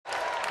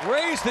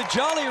Raised the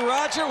Jolly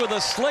Roger with a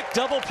slick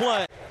double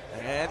play.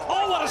 And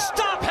oh, what a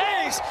stop,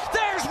 Hayes!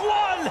 There's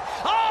one!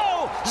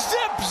 Oh,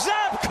 zip,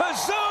 zap,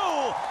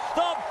 kazoo!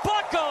 The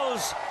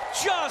Buccos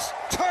just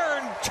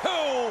turned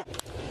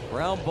two.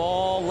 Ground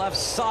ball, left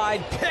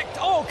side, picked.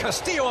 Oh,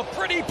 Castillo, a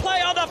pretty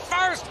play on the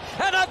first,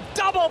 and a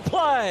double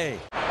play.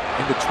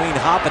 In between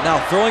hop and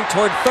now throwing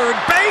toward third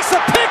base,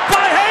 a pick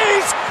by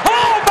Hayes!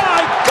 Oh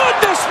my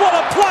goodness, what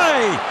a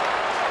play!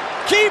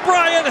 Key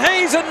Brian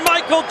Hayes and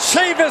Michael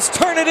Chavis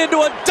turn it into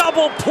a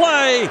double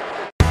play.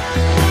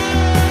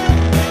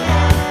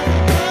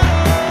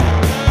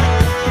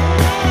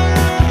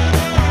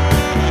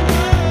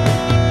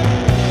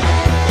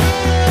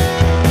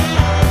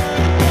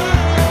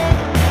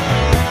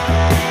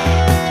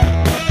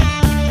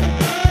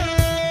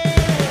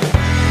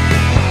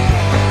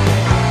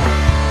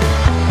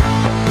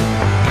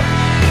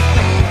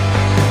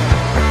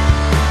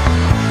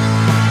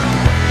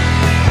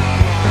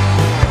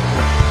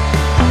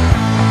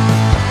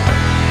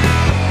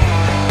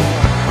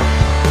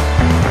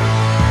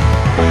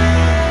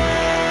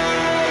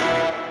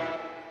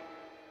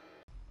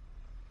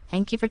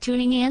 Thank you for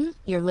tuning in.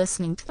 You're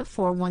listening to the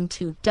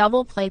 412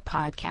 Double Play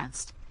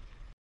Podcast.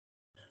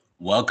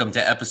 Welcome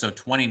to episode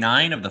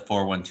 29 of the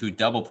 412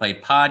 Double Play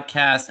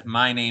Podcast.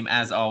 My name,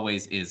 as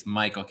always, is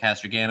Michael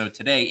Castrogano.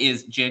 Today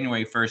is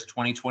January 1st,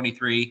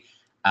 2023.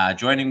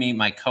 Joining me,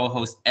 my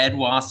co-host, Ed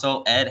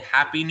Wassel. Ed,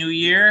 Happy New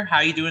Year. How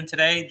you doing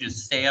today?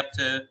 Just stay up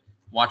to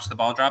watch the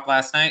ball drop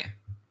last night?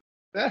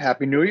 Yeah,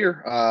 Happy New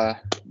Year.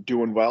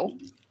 Doing well.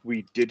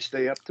 We did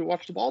stay up to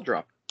watch the ball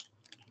drop.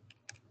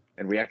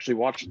 And we actually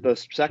watched the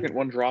second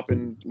one drop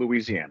in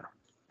Louisiana.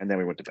 And then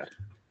we went to bed.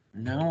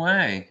 No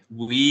way.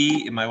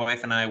 My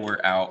wife and I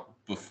were out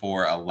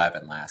before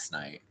 11 last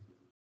night.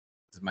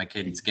 My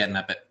kid's getting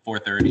up at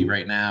 4:30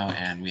 right now.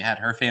 And we had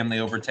her family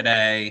over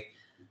today.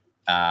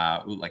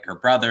 Like her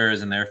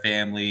brothers and their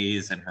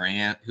families and her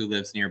aunt who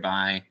lives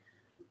nearby.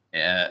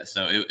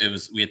 So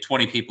we had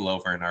 20 people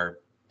over in our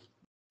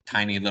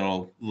tiny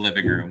little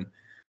living room.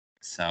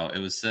 So it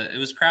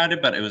was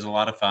crowded, but it was a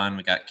lot of fun.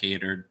 We got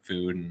catered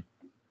food and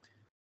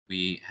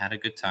we had a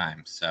good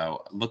time.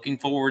 So looking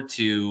forward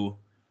to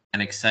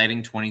an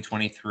exciting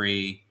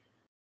 2023.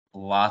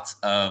 Lots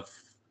of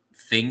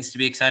things to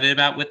be excited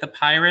about with the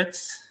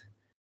Pirates.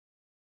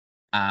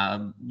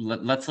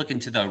 Let's look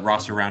into the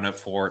roster roundup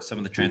for some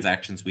of the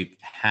transactions we've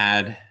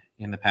had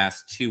in the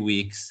past 2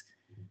 weeks.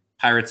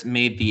 Pirates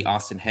made the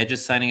Austin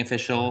Hedges signing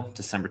official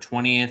December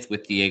 20th,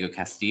 with Diego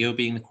Castillo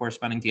being the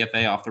corresponding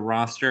DFA off the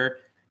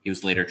roster. He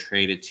was later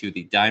traded to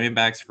the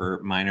Diamondbacks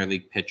for minor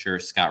league pitcher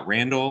Scott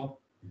Randall.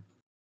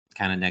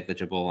 Kind of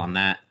negligible on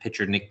that.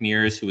 Pitcher Nick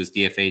Mears, who was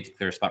DFA to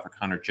clear a spot for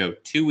Connor Joe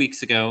 2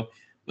 weeks ago,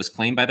 was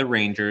claimed by the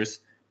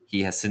Rangers.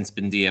 He has since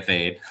been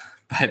DFA'd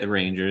by the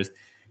Rangers.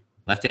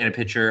 Left-handed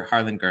pitcher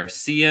Harlan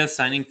Garcia,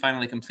 signing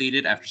finally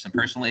completed after some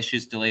personal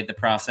issues delayed the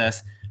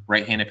process.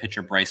 Right-handed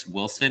pitcher Bryce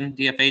Wilson,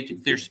 DFA to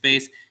clear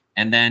space.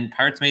 And then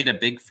Pirates made a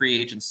big free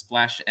agent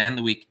splash to end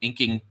the week,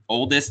 inking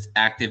oldest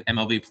active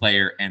MLB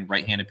player and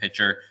right-handed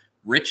pitcher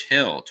Rich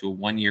Hill to a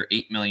 1-year,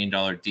 $8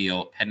 million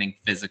deal pending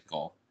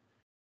physical.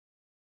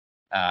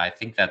 I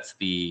think that's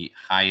the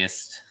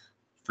highest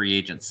free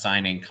agent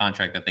signing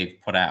contract that they've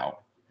put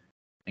out.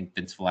 I think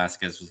Vince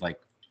Velasquez was like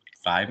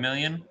 $5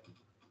 million.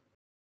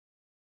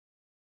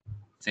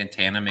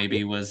 Santana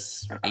maybe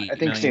was $8 million. I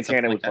think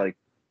Santana was like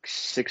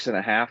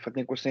 6.5. I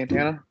think was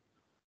Santana.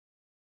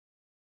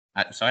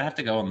 So I'd have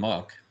to go and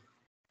look.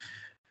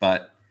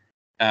 But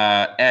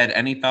Ed,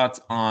 any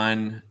thoughts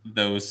on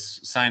those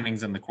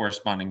signings and the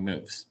corresponding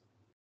moves?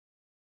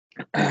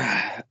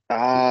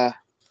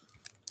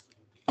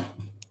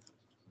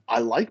 I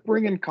like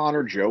bringing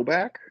Connor Joe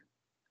back.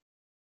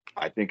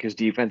 I think his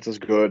defense is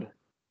good,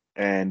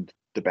 and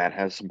the bat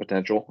has some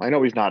potential. I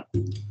know he's not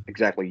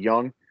exactly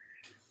young,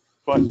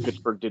 but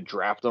Pittsburgh did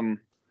draft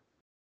him.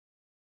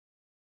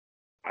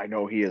 I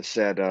know he has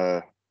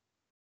said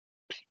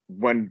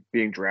when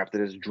being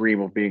drafted, his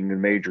dream of being in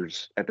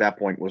majors at that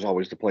point was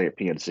always to play at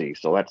PNC.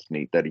 So that's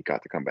neat that he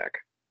got to come back.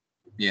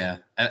 Yeah,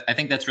 I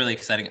think that's really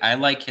exciting. I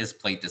like his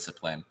plate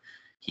discipline.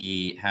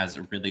 He has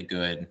a really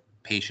good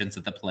patience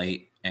at the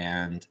plate,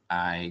 and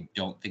I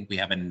don't think we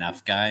have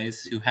enough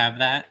guys who have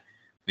that.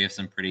 We have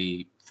some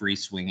pretty free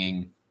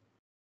swinging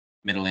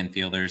middle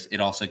infielders. It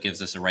also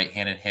gives us a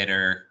right-handed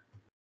hitter.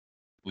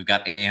 We've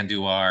got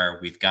Andujar,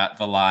 we've got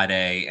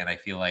Velade, and I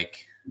feel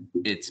like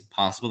it's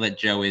possible that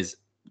Joe is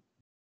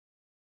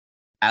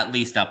at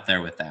least up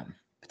there with them,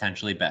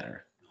 potentially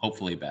better,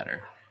 hopefully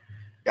better.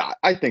 Yeah,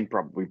 I think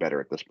probably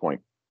better at this point.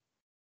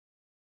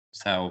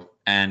 So,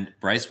 and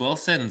Bryce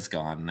Wilson's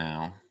gone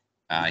now.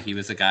 He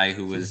was a guy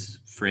who was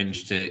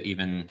fringe to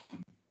even,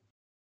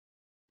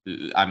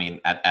 I mean,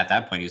 at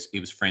that point, he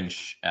was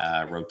fringe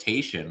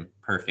rotation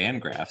per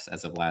Fangraphs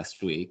as of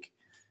last week.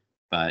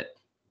 But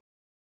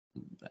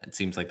it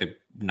seems like they're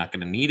not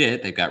going to need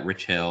it. They've got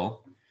Rich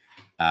Hill.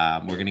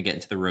 We're going to get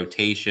into the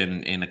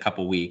rotation in a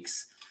couple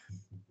weeks.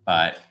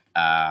 But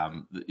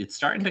it's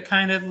starting to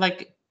kind of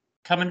like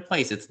come into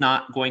place. It's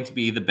not going to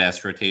be the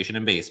best rotation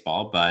in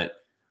baseball,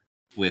 but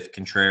with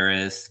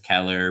Contreras,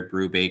 Keller,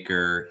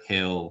 Brubaker,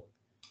 Hill,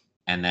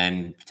 and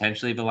then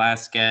potentially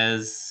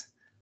Velasquez.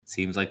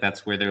 Seems like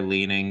that's where they're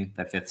leaning.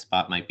 That fifth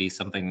spot might be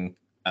something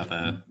of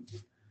a,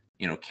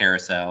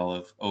 carousel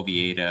of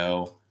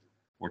Oviedo,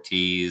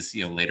 Ortiz.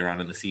 Later on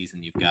in the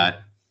season, you've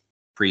got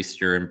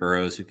Priester and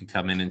Burrows who could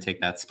come in and take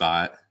that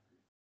spot.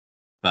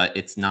 But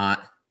it's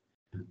not.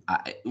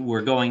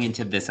 We're going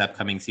into this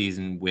upcoming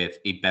season with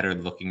a better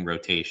looking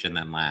rotation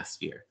than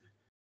last year.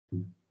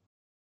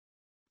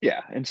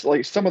 Yeah, and it's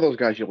like some of those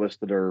guys you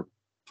listed are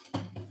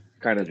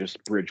kind of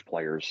just bridge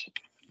players,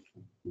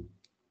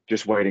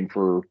 just waiting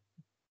for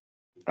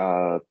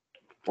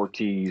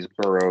Ortiz,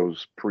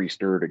 Burrows,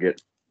 Priester to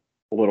get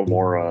a little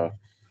more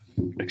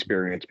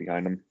experience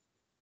behind them.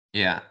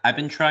 Yeah, I've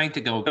been trying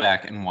to go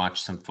back and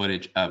watch some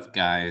footage of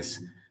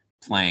guys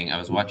playing. I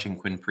was watching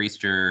Quinn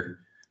Priester,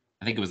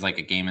 I think it was like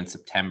a game in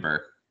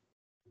September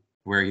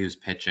where he was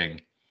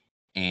pitching,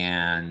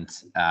 and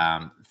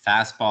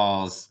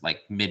fastballs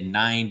like mid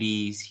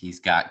 90s. He's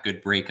got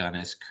good break on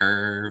his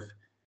curve.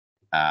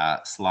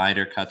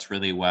 Slider cuts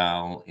really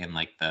well in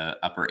like the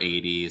upper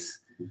 80s.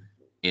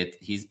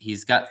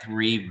 He's got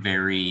three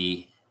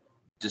very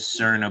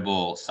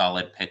discernible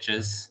solid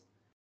pitches.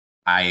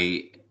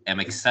 I am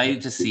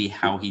excited to see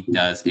how he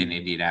does in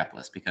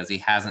Indianapolis because he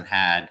hasn't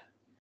had.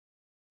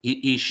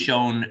 He's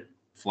shown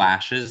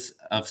flashes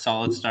of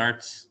solid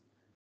starts,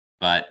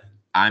 but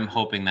I'm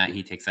hoping that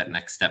he takes that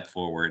next step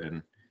forward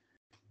and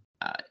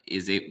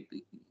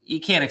you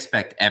can't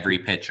expect every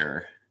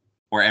pitcher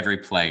or every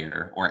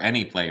player or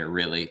any player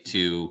really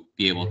to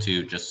be able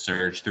to just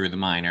surge through the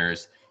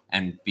minors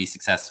and be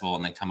successful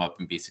and then come up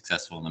and be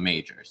successful in the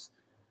majors.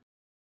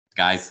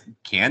 Guys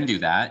can do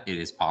that. It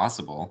is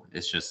possible.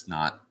 It's just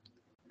not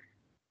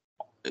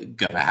going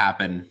to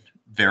happen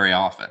very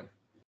often.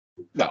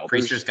 No,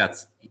 Priester's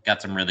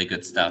got some really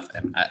good stuff,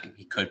 and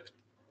he could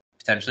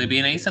potentially be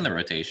an ace in the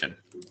rotation.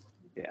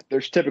 Yeah,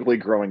 there's typically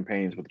growing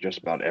pains with just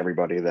about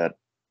everybody that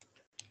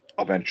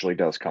eventually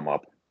does come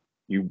up.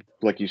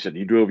 Like you said,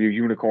 you do have your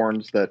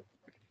unicorns that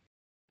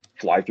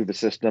fly through the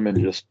system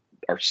and just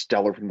are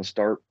stellar from the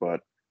start, but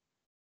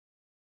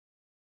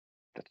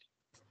that's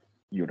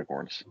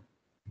unicorns.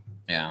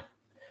 Yeah.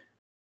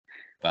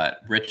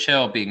 But Rich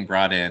Hill being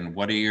brought in,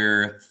 what are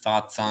your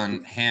thoughts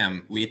on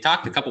him? We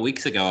talked a couple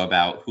weeks ago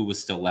about who was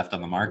still left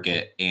on the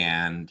market,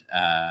 and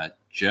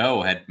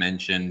Joe had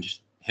mentioned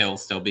Hill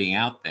still being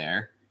out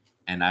there,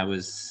 and I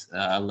was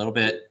a little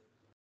bit,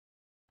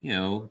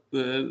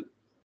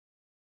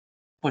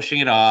 pushing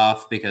it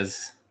off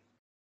because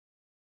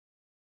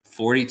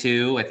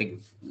 42, I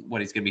think, he's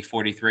going to be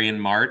 43 in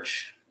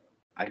March.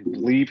 I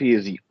believe he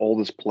is the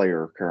oldest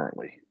player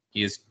currently.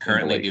 He is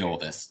currently the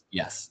oldest,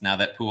 yes. Now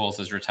that Pujols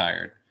is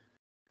retired,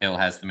 Hill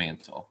has the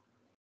mantle.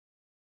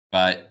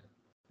 But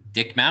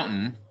Dick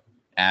Mountain,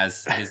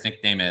 as his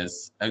nickname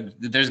is,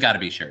 there's got to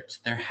be shirts.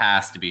 There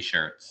has to be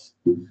shirts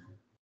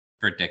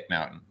for Dick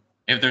Mountain.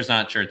 If there's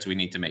not shirts, we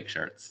need to make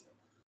shirts.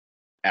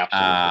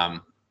 Absolutely.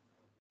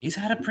 He's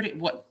had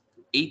a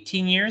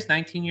 18 years,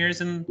 19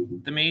 years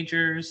in the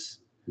majors.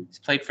 He's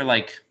played for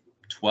like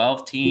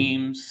 12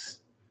 teams.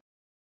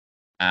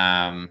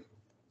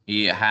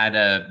 He had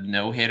a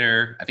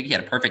no-hitter. I think he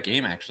had a perfect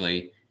game,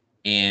 actually,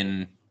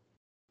 in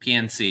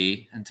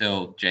PNC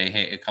until Jay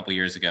Hay a couple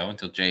years ago,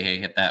 until Jay Hay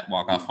hit that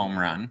walk-off home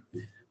run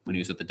when he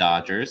was with the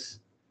Dodgers.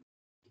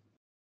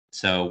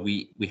 So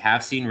we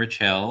have seen Rich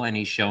Hill, and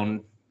he's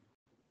shown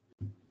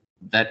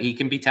that he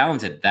can be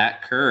talented.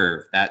 That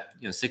curve,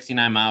 that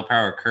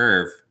 69-mile-per-hour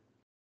curve,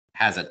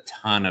 has a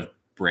ton of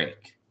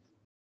break.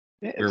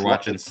 Yeah, we were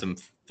watching some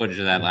footage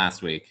of that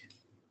last week.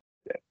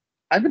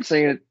 I've been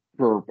saying it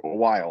for a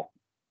while.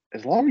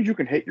 As long as you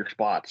can hit your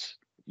spots,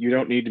 you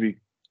don't need to be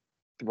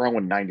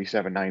throwing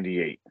 97,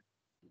 98.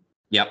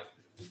 Yep.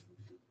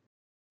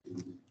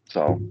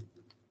 So,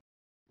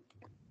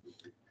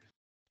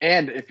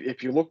 and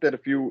if you looked at a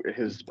few,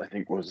 I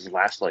think was his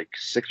last like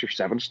 6 or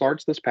 7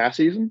 starts this past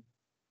season,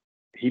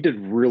 he did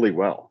really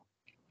well.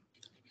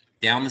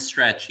 Down the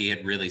stretch, he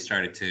had really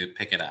started to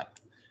pick it up.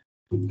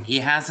 He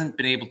hasn't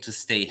been able to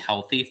stay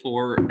healthy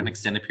for an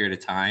extended period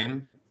of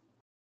time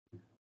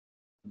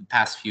the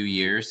past few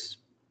years.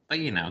 But,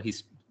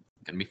 he's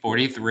going to be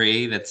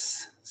 43.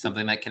 That's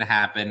something that can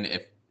happen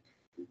if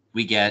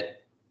we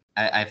get,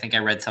 I think I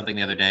read something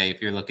the other day,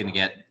 if you're looking to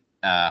get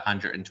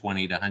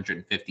 120 to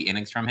 150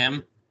 innings from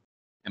him,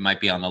 it might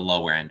be on the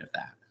lower end of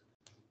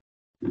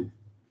that.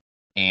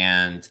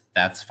 And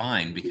that's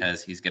fine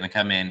because he's going to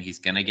come in, he's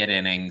going to get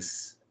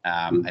innings.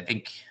 I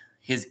think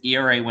his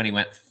ERA when he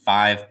went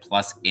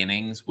 5+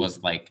 innings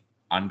was like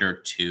under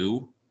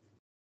 2.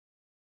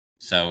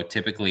 So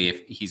typically,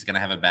 if he's going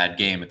to have a bad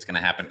game, it's going to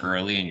happen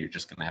early, and you're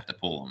just going to have to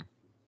pull him.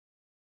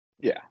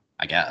 Yeah,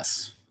 I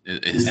guess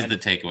is the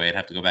takeaway. I'd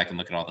have to go back and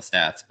look at all the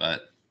stats,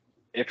 but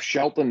if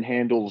Shelton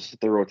handles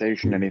the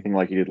rotation anything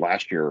like he did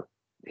last year,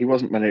 he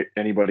wasn't letting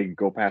anybody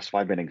go past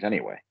 5 innings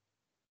anyway.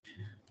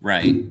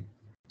 Right.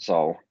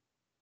 So,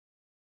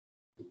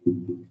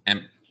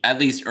 and at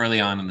least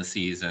early on in the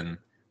season,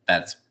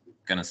 that's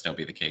going to still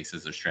be the case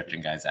as they're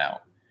stretching guys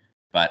out.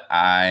 but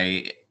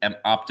I am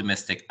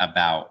optimistic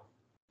about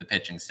the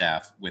pitching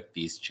staff with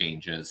these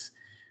changes.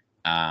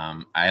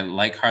 I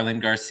like Harlan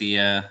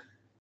Garcia.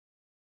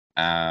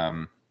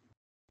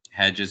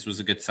 Hedges was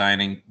a good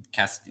signing.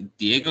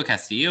 Diego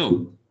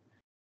Castillo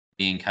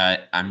being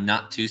cut, I'm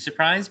not too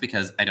surprised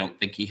because I don't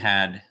think he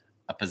had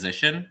a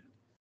position.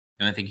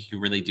 The only thing he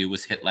could really do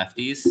was hit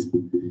lefties,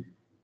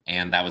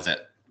 and that was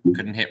it.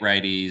 Couldn't hit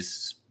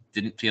righties.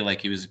 Didn't feel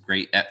like he was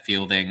great at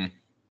fielding.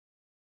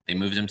 They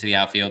moved him to the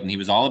outfield, and he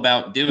was all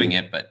about doing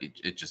it, but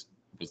it just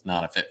was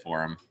not a fit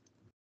for him.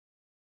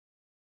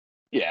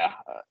 Yeah.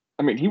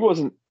 I mean, he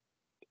wasn't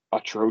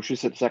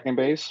atrocious at second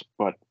base,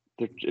 but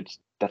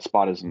that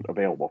spot isn't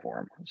available for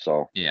him.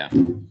 So yeah.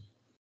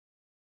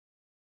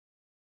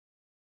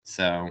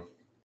 So,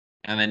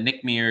 and then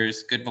Nick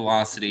Mears, good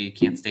velocity,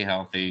 can't stay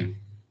healthy.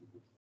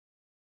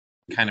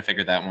 Kind of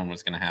figured that one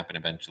was going to happen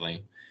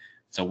eventually.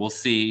 So we'll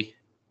see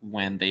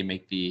when they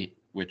make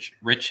which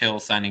Rich Hill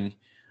signing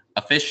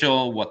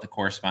official, what the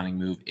corresponding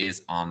move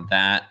is on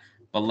that.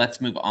 But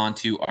let's move on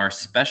to our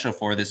special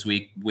for this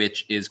week,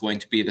 which is going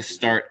to be the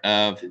start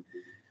of,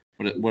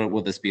 what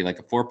will this be, like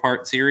a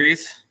 4-part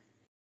series?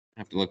 I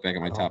have to look back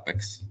at my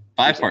topics.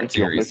 5-part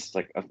series.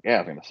 I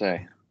was going to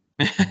say.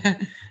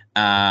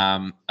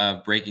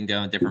 Of breaking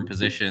down different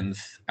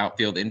positions,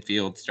 outfield,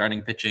 infield,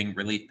 starting pitching,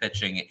 relief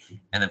pitching,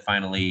 and then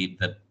finally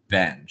the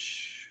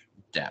bench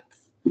depth,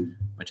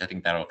 which I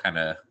think that'll kind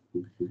of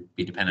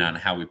be dependent on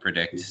how we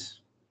predict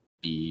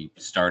the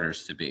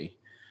starters to be.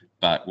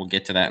 But we'll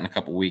get to that in a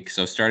couple weeks.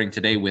 So starting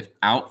today with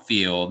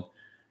outfield,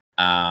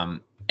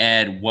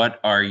 Ed, what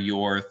are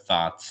your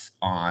thoughts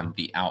on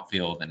the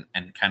outfield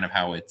and kind of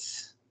how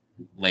it's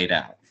laid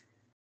out?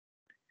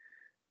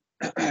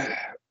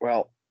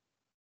 Well,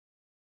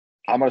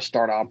 I'm going to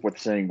start off with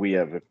saying we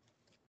have a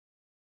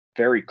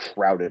very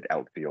crowded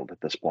outfield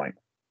at this point.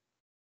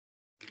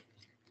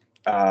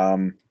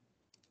 But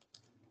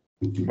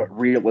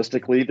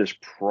realistically, there's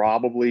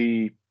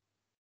probably,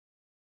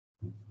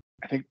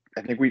 I think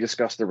we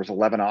discussed there was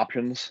 11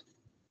 options,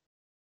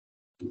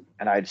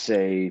 and I'd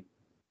say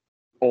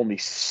only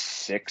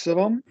 6 of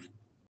them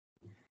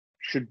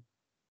should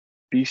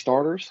be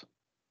starters.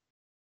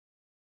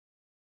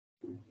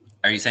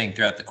 Are you saying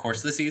throughout the course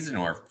of the season,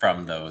 or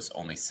from those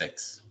only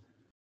 6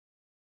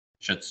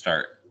 should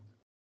start,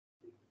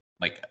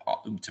 like,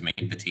 to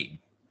make the team?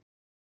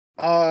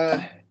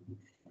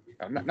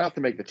 Not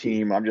to make the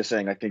team. I'm just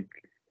saying I think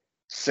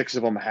 6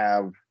 of them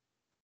have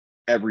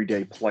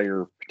everyday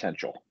player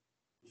potential.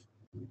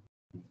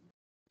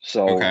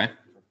 So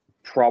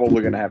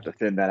probably going to have to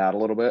thin that out a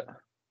little bit.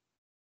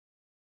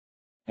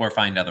 Or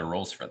find other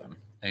roles for them.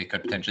 They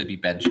could potentially be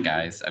bench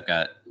guys. I've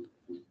got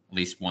at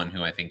least one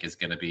who I think is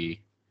going to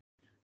be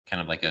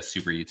kind of like a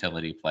super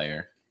utility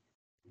player.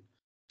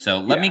 So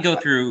let me go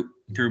through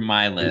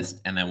my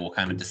list, and then we'll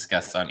kind of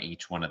discuss on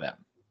each one of them.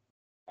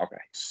 Okay.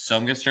 So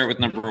I'm going to start with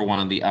number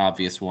 1, the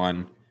obvious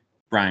one,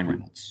 Brian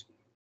Reynolds.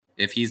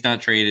 If he's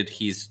not traded,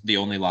 he's the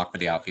only lock for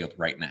the outfield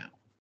right now.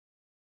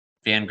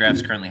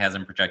 Fangraphs currently has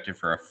him projected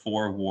for a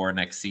 4 WAR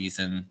next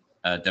season,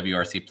 a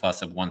WRC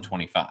plus of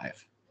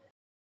 125.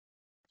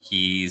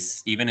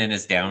 He's, even in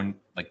his down,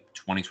 like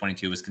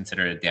 2022 was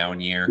considered a down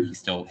year, he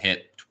still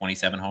hit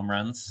 27 home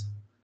runs,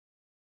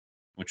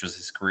 which was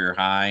his career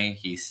high.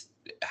 He's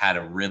had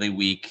a really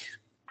weak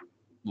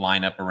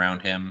lineup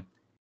around him.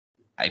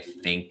 I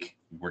think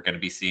we're going to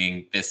be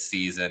seeing this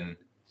season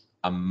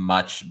a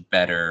much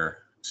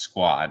better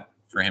squad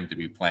for him to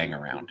be playing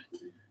around.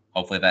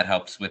 Hopefully that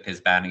helps with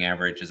his batting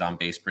average, his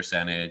on-base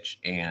percentage,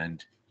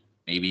 and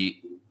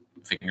maybe,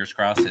 fingers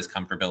crossed, his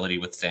comfortability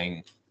with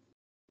staying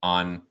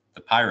on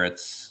the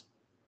Pirates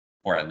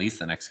for at least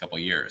the next couple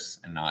of years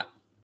and not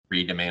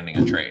re-demanding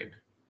a trade.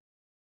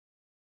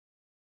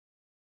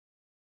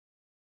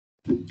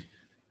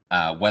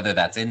 Whether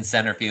that's in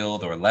center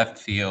field or left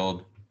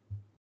field,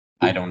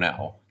 I don't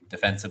know.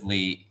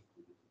 Defensively,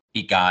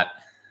 he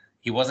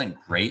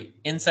wasn't great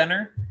in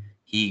center.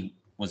 He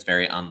was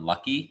very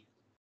unlucky,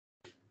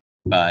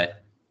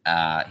 but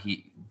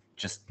he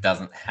just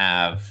doesn't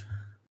have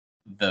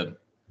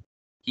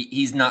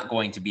he's not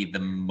going to be the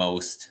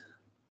most,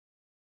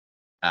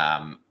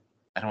 I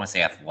don't want to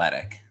say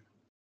athletic,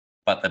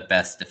 but the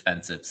best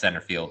defensive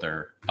center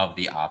fielder of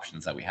the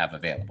options that we have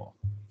available.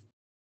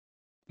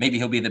 Maybe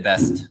he'll be the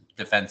best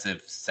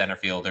defensive center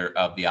fielder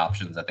of the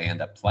options that they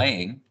end up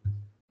playing.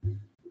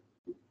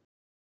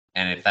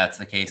 And if that's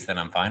the case, then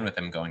I'm fine with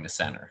him going to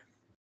center.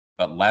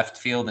 But left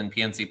field in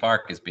PNC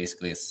Park is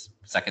basically a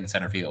second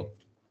center field.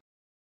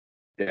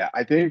 Yeah,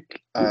 I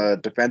think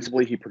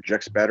defensively he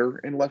projects better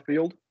in left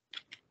field.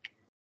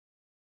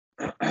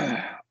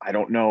 I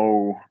don't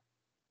know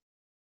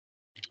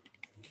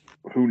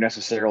who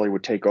necessarily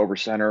would take over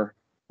center.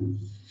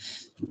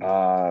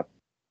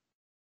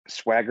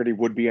 Swaggerty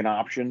would be an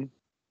option,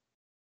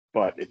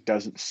 but it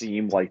doesn't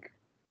seem like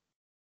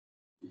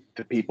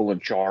the people in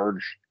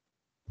charge,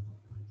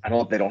 I don't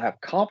know if they don't have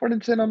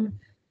confidence in him,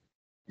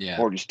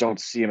 or just don't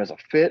see him as a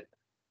fit.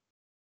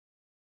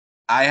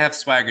 I have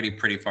Swaggerty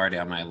pretty far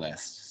down my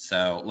list.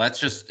 So let's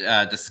just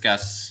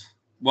discuss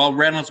Well,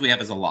 Reynolds we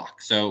have as a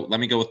lock. So let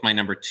me go with my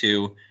number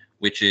 2,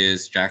 which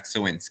is Jack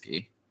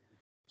Sawinski.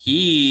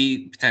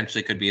 He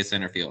potentially could be a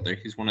center fielder.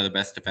 He's one of the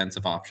best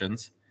defensive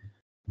options.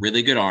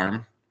 Really good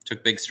arm.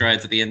 Took big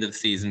strides at the end of the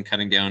season,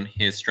 cutting down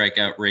his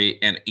strikeout rate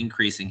and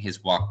increasing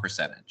his walk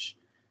percentage.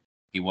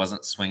 He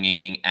wasn't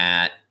swinging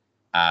at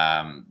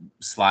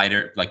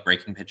slider, like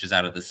breaking pitches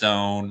out of the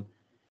zone.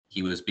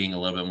 He was being a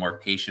little bit more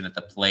patient at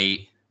the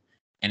plate.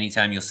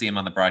 Anytime you'll see him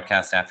on the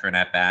broadcast after an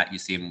at-bat, you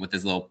see him with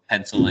his little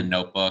pencil and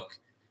notebook.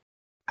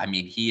 I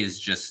mean, he is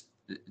just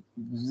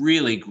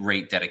really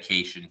great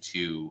dedication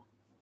to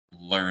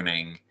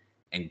learning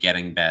and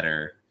getting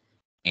better.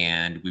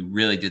 And we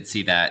really did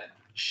see that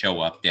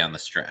show up down the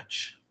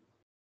stretch.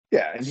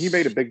 Yeah, and he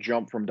made a big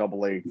jump from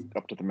AA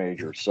up to the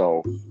majors,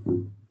 so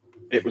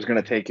it was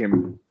going to take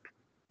him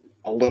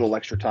a little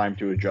extra time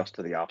to adjust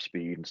to the off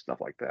speed and stuff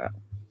like that.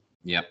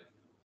 Yep.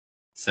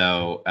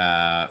 So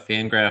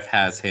Fangraph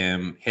has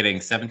him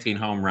hitting 17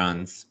 home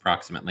runs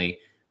approximately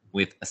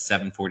with a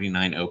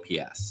 749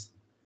 OPS.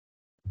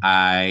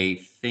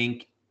 I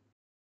think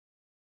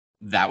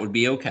that would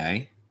be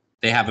okay.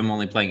 They have him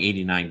only playing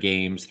 89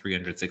 games,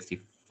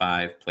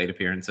 365 plate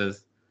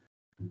appearances.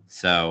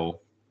 So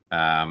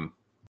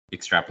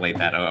extrapolate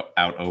that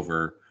out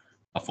over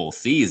a full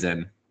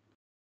season,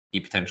 he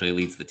potentially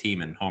leads the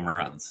team in home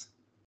runs.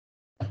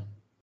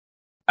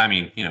 I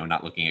mean,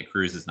 not looking at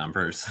Cruz's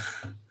numbers.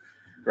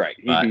 Right.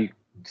 He'd be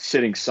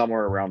sitting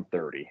somewhere around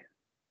 30.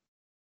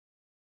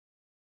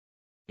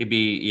 He'd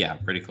be,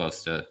 pretty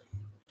close to.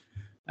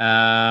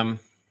 I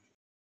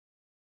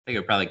think it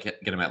would probably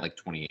get him at like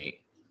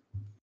 28,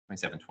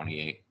 27,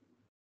 28.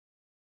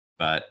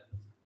 But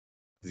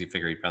because you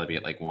figure he'd probably be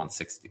at like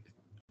 160,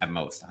 at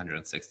most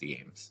 160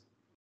 games.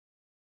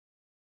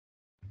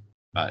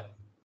 But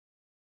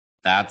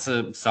that's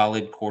a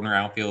solid corner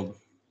outfield.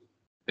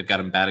 They've got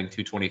him batting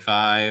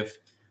 225.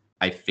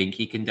 I think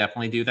he can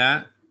definitely do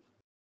that.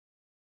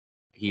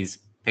 He's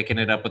picking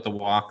it up with the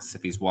walks.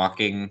 If he's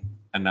walking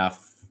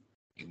enough,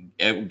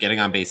 getting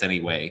on base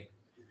anyway,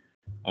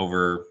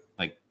 over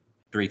like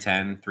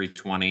 310,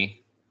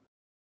 320,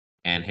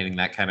 and hitting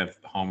that kind of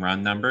home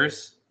run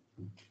numbers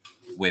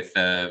with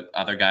the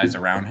other guys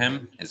around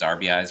him, his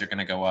RBIs are going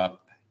to go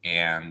up.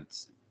 And,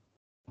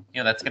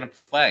 that's going to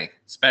play.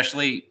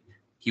 Especially,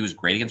 he was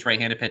great against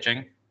right-handed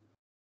pitching,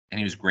 and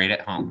he was great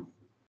at home.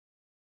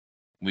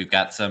 We've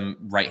got some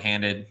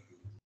right-handed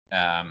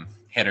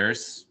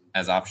hitters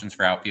as options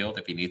for outfield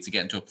if he needs to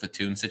get into a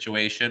platoon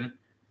situation.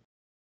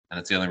 And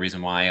that's the only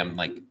reason why I'm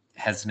like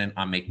hesitant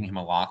on making him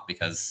a lock,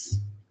 because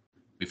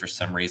we for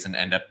some reason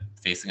end up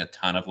facing a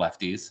ton of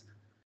lefties.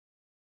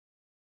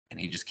 And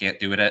he just can't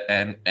do it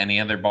at any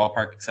other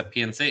ballpark except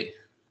PNC.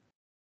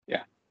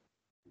 Yeah.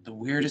 The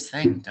weirdest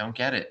thing. Don't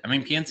get it. I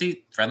mean,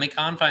 PNC, friendly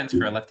confines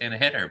for a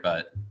left-handed hitter,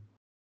 but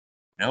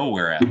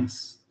nowhere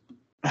else.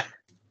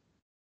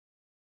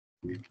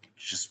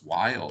 Just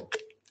wild.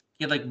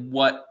 He had like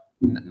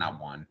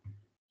not one.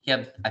 He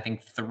had, I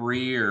think,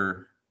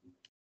 3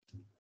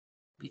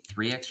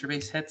 extra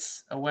base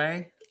hits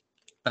away,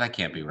 but that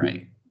can't be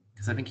right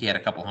because I think he had a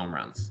couple home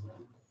runs.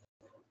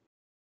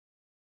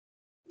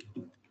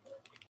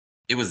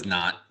 It was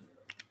not.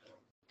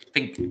 I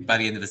think by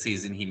the end of the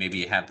season, he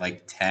maybe had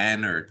like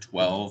 10 or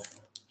 12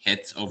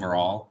 hits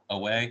overall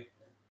away.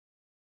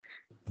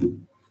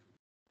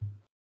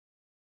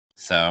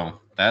 So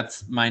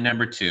that's my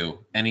number 2.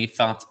 Any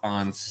thoughts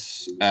on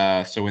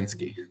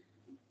Sawinski?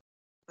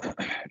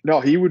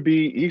 No,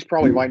 he's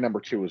probably my number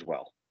 2 as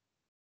well.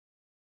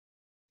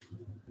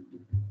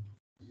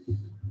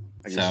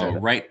 So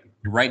right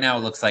now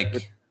it looks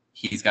like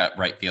he's got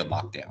right field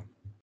locked down.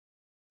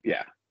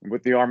 Yeah.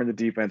 With the arm in the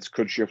defense,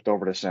 could shift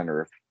over to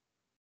center.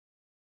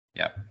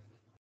 Yeah.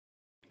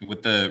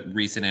 With the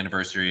recent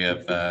anniversary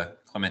of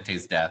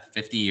Clemente's death,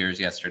 50 years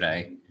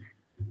yesterday.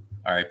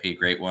 RIP,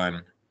 great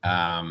one.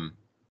 Man,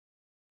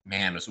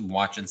 I was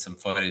watching some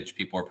footage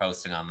people were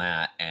posting on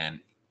that, and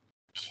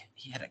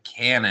he had a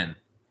cannon.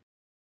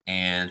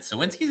 And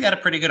Sawinski's got a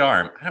pretty good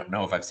arm. I don't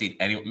know if I've seen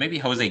maybe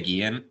Jose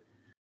Guillen,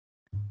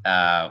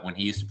 when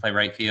he used to play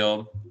right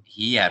field,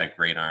 he had a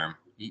great arm.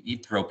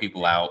 He'd throw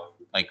people out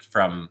like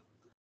from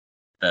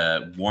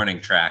the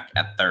warning track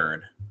at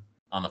third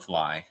on the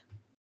fly.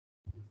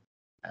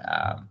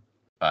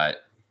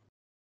 But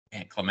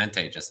man,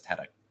 Clemente just had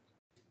an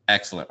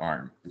excellent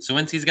arm.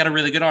 Sawinski's got a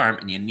really good arm,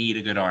 and you need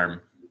a good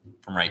arm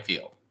from right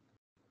field.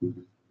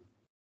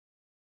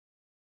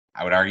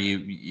 I would argue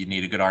you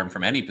need a good arm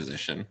from any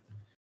position.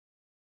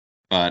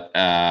 But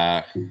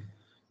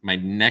my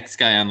next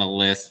guy on the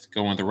list,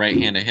 going with the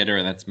right-handed hitter,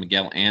 and that's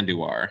Miguel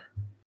Andujar.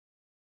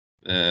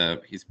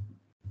 He's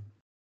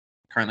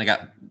currently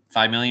got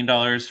 $5 million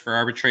for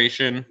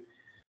arbitration.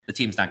 The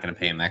team's not going to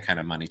pay him that kind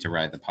of money to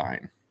ride the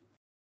pine.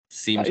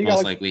 Seems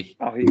most likely.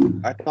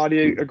 I thought he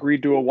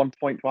agreed to a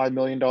 $1.5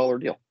 million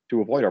deal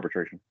to avoid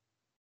arbitration.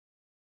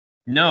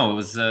 No, it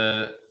was.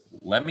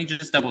 Let me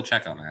just double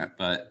check on that,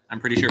 but I'm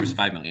pretty sure it was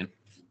 $5 million.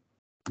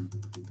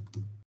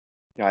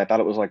 Yeah, I thought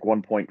it was like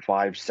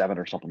 1.57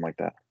 or something like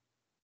that.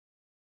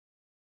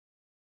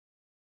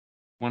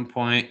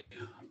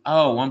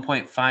 Oh,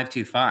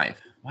 1.525.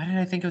 Why did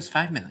I think it was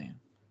 5 million?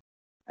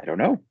 I don't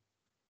know.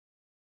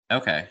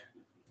 Okay.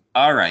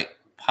 All right.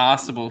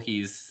 Possible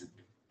he's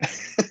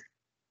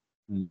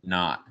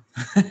not.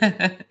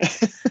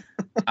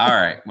 All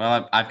right.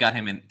 Well, I've got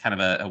him in kind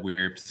of a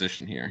weird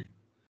position here.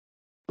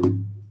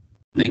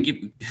 Thank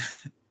you.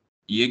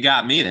 You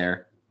got me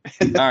there.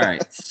 All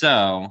right.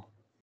 So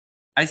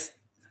I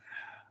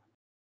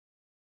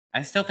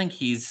still think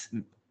he's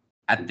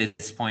at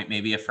this point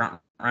maybe a front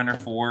runner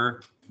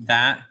for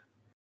that,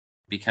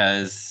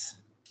 because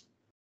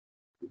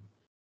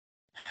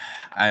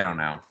I don't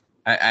know.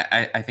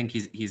 I think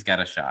he's got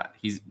a shot.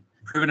 He's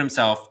proven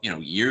himself,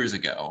 years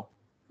ago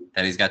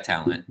that he's got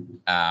talent.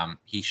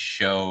 He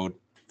showed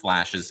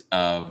flashes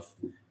of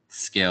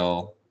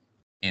skill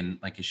in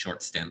like his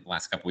short stint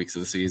last couple weeks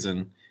of the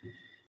season.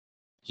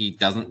 He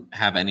doesn't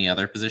have any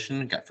other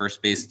position. Got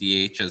first base,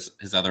 DH as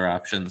his other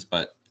options,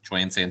 but Choi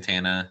and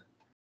Santana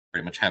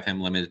pretty much have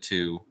him limited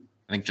to,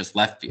 I think, just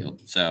left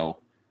field. So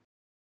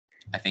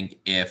I think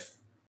if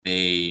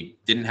they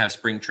didn't have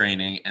spring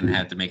training and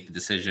had to make the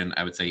decision,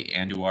 I would say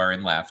Andujar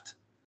in left,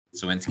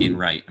 Sawinski in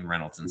right, and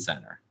Reynolds in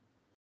center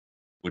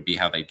would be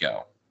how they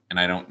go. And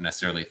I don't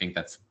necessarily think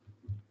that's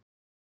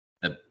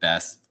the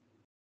best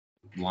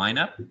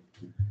lineup.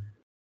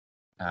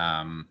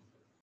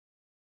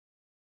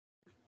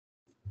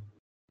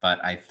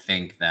 But I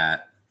think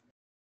that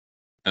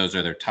those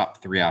are their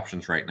top three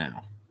options right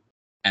now.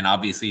 And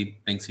obviously,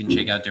 things can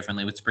shake out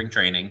differently with spring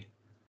training.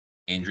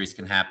 Injuries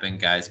can happen.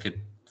 Guys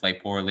could play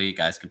poorly.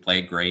 Guys could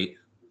play great.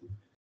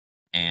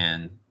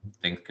 And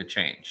things could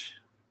change.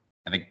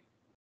 I think,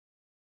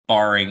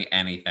 barring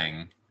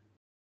anything,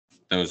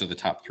 those are the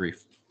top three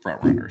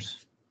front runners.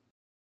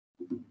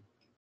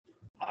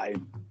 I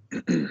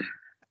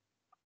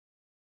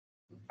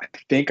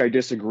think I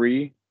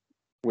disagree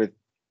with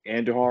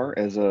Andujar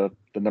as the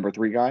number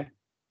 3 guy.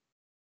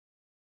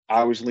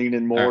 I was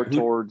leaning more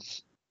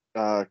towards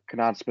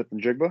Kanad Smith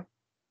and Jigba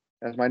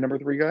as my number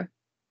 3 guy.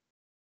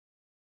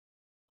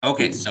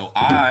 Okay, so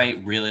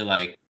I really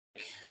like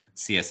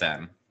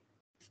CSN.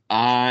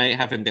 I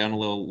have him down a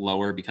little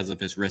lower because of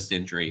his wrist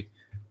injury,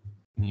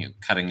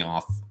 cutting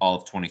off all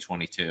of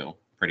 2022,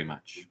 pretty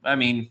much. I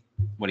mean,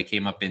 when he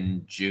came up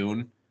in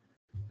June,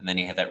 and then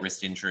he had that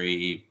wrist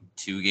injury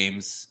 2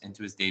 games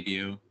into his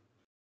debut.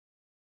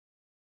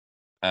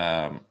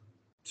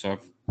 So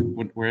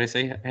where did I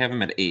say I have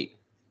him at 8?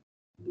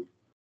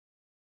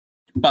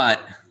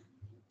 But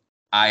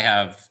I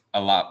have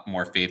a lot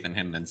more faith in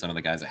him than some of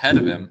the guys ahead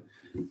of him.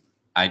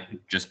 I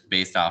just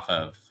based off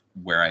of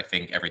where I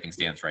think everything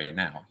stands right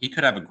now. He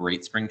could have a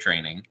great spring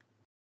training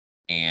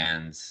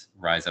and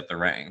rise up the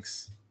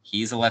ranks.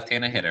 He's a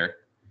left-handed hitter.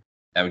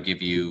 That would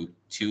give you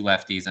 2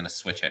 lefties and a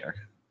switch hitter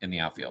in the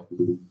outfield.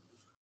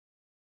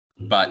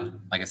 But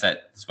like I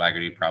said,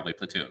 Swaggerty probably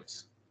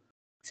platoons.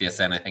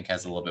 CSN, I think,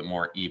 has a little bit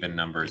more even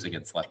numbers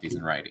against lefties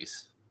and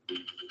righties.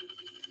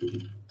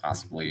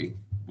 Possibly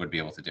would be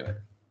able to do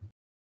it.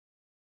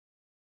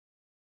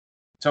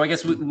 So I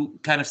guess we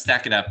kind of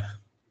stack it up.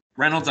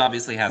 Reynolds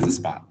obviously has a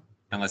spot,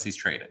 unless he's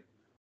traded.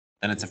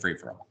 Then it's a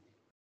free-for-all.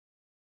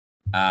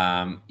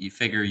 You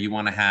figure you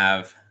want to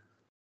have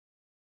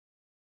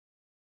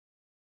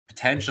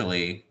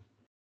potentially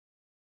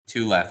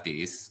 2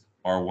 lefties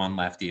or 1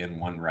 lefty and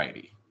 1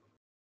 righty.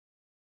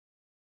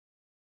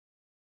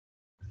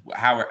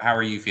 How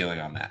are you feeling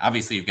on that?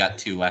 Obviously, you've got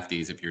 2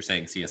 lefties if you're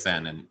saying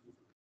CSN, and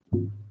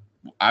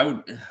I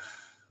would.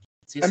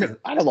 CSN,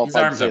 I don't know. His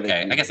arm's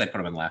okay. I guess I'd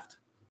put him in left.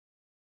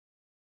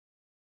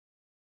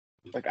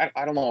 Like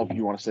I don't know if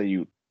you want to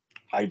say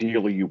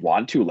ideally you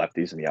want 2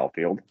 lefties in the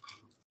outfield.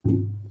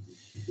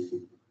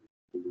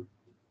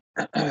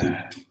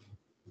 I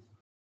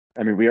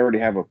mean, we already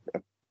have a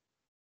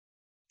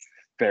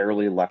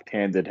fairly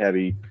left-handed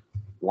heavy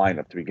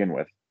lineup to begin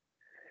with.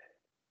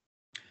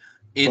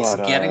 It's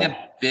getting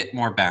a bit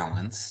more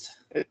balanced.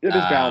 It is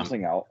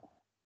balancing out.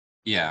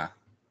 Yeah.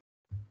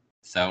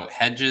 So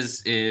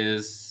Hedges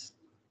is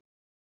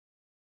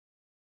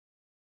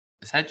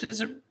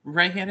Hedges a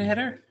right-handed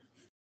hitter?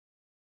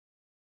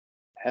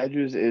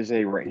 Hedges is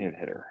a right-handed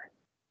hitter.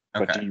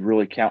 Okay. But do you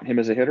really count him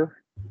as a hitter?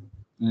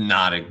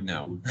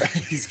 No.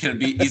 He's gonna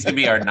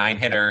be our 9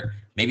 hitter.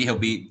 Maybe he'll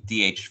be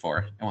DH for,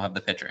 and we'll have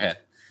the pitcher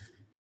hit.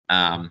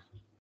 Yeah,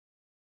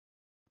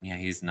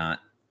 he's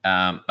not.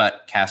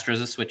 But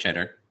Castro's a switch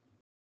hitter.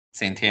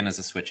 Santana's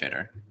a switch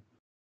hitter.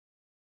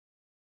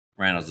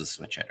 Reynolds is a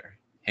switch hitter.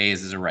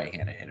 Hayes is a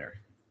right-handed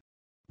hitter.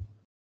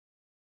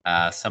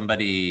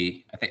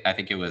 Somebody, I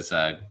think it was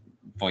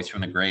Voice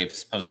from the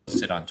Graves,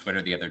 posted on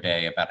Twitter the other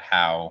day about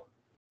how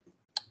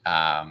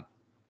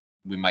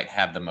we might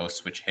have the most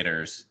switch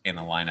hitters in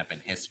a lineup in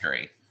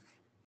history.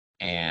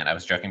 And I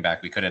was joking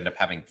back, we could end up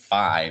having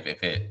 5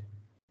 if it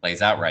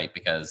plays out right,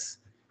 because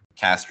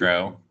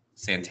Castro,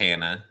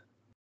 Santana,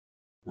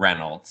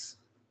 Reynolds,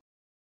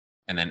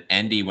 and then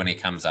Endy, when he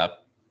comes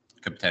up,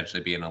 could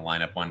potentially be in a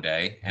lineup one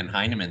day, and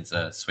Heineman's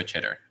a switch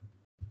hitter.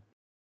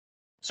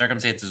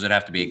 Circumstances would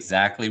have to be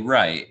exactly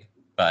right,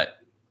 but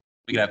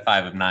we could have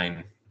 5 of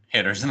 9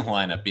 hitters in the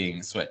lineup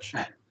being switch.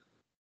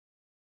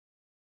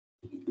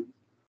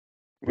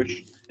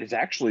 which is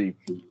actually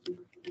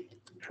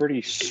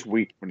pretty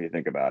sweet when you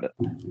think about it.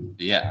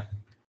 Yeah.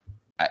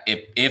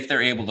 If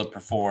they're able to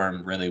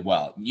perform really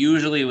well.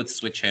 Usually with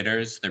switch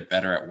hitters, they're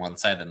better at one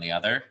side than the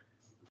other.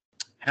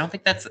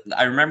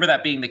 I remember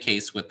that being the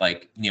case with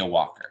like Neil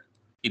Walker.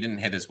 He didn't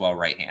hit as well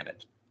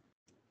right-handed.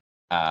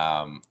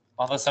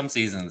 Although some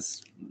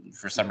seasons,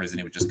 for some reason,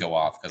 he would just go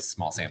off because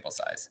small sample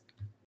size.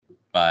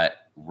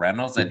 But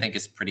Reynolds, I think,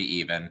 is pretty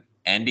even.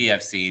 Endy,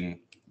 I've seen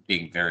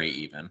being very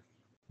even.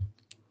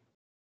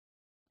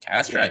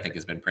 Castro, I think,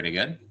 has been pretty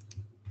good.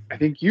 I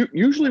think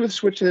usually with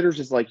switch hitters,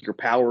 it's like your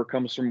power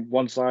comes from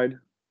one side.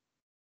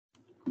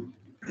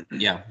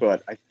 Yeah.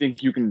 But I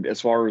think you can,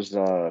 as far as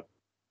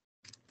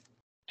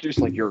just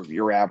like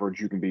your average,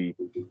 you can be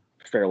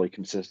fairly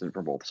consistent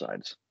from both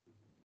sides.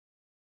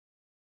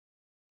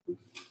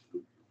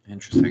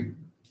 Interesting.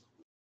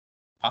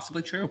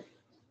 Possibly true.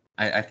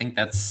 I think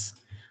that's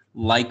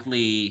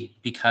likely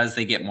because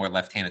they get more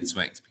left-handed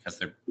swings, because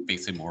they're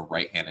basically more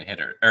right-handed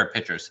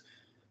pitchers,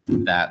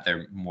 that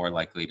they're more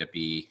likely to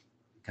be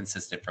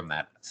consistent from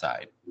that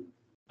side.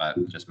 But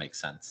it just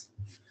makes sense.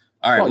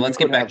 All right, well, let's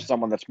get back. Have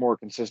someone that's more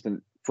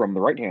consistent from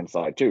the right-hand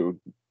side too.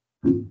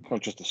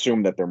 Don't just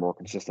assume that they're more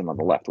consistent on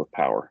the left with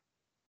power.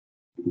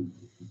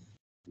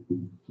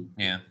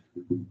 Yeah.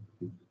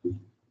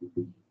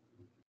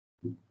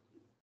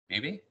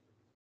 Maybe.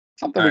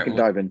 Something we can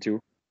dive into.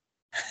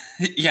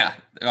 Yeah,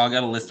 I'll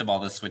get a list of all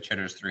the switch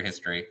hitters through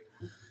history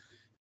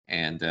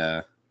and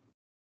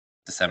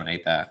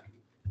disseminate that.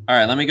 All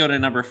right, let me go to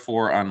number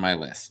 4 on my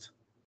list.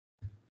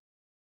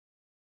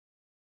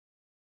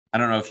 I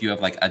don't know if you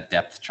have like a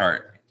depth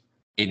chart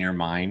in your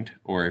mind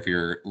or if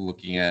you're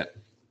looking at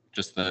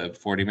just the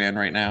 40-man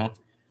right now.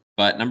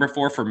 But number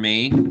 4 for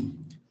me,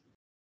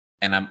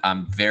 and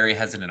I'm very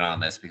hesitant on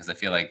this because I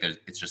feel like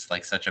it's just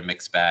like such a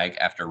mixed bag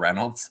after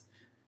Reynolds,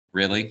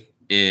 really,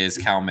 is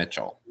Cal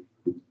Mitchell.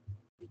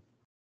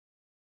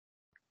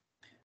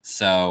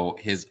 So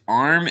his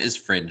arm is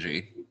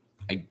fringy.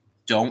 I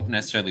don't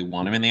necessarily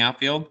want him in the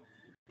outfield,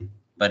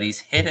 but he's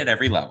hit at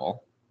every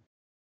level.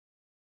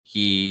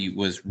 He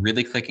was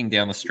really clicking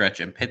down the stretch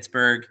in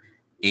Pittsburgh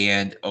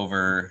and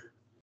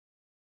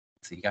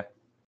he got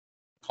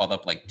called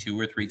up like 2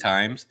 or 3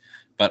 times,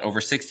 but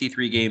over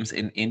 63 games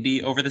in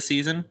Indy over the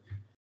season,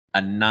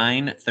 a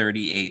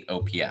 938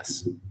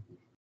 OPS.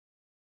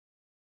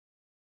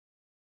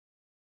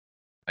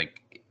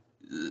 Like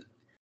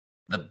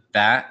the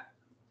bat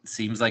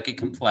seems like it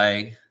can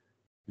play.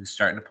 He's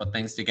starting to put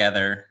things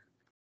together.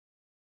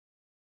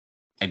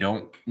 I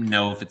don't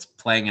know if it's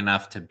playing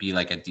enough to be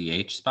like a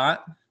DH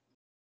spot.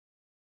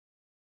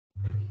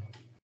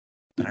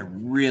 But I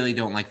really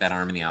don't like that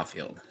arm in the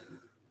outfield.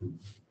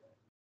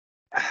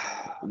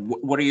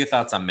 What are your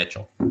thoughts on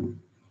Mitchell?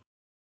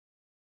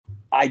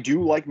 I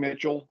do like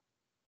Mitchell.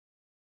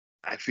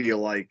 I feel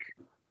like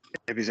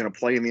if he's going to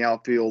play in the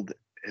outfield,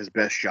 his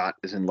best shot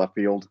is in left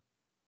field.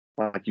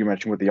 Like you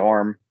mentioned with the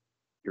arm,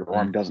 your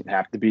arm doesn't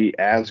have to be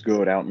as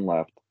good out in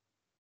left.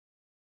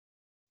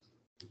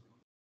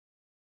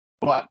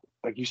 But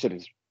like you said,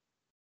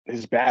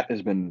 his bat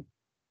has been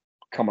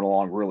coming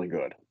along really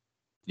good.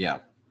 Yeah.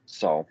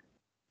 So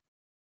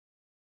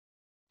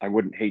I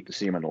wouldn't hate to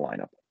see him in the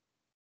lineup.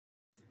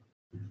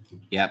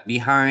 Yeah,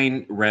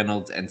 behind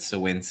Reynolds and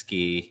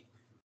Sawinski,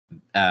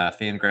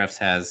 Fangraphs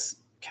has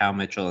Cal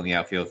Mitchell in the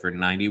outfield for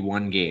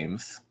 91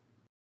 games,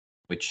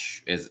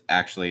 which is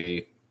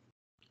actually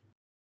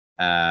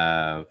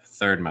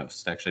third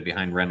most, actually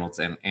behind Reynolds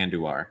and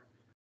Andujar.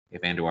 They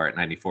have Andujar at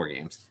 94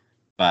 games.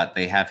 But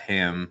they have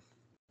him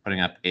putting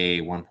up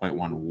a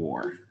 1.1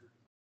 WAR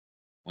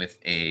with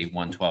a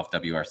 112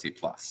 WRC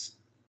plus.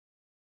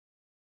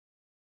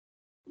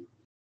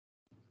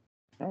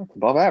 Oh,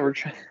 above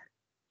average.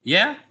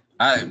 Yeah,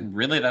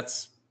 really,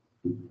 that's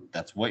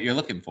what you're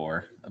looking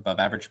for. Above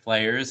average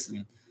players,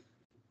 and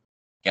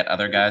get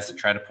other guys to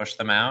try to push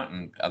them out,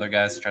 and other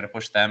guys to try to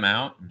push them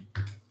out.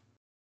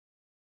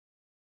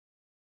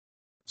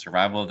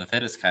 Survival of the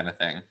fittest kind of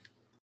thing.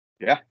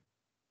 Yeah.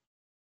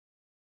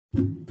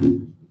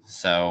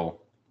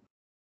 So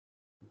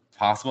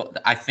possible.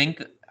 I'm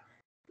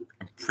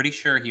pretty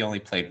sure he only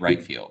played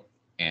right field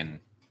in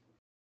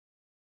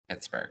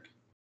Pittsburgh.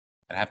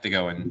 I'd have to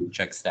go and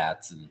check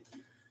stats and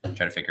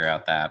try to figure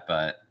out that,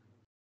 but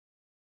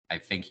I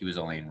think he was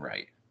only in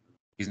right.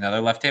 He's another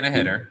left-handed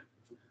hitter.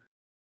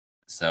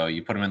 So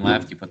you put him in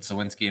left, you put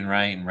Sawinski in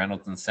right, and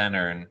Reynolds in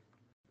center,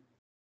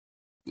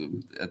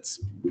 and that's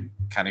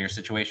kind of your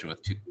situation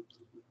with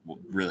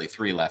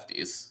 3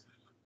 lefties.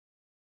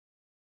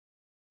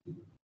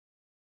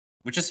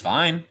 Which is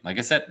fine. Like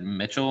I said,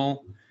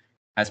 Mitchell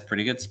has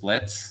pretty good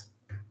splits.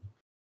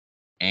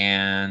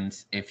 And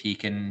if he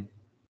can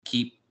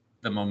keep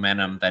the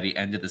momentum that he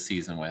ended the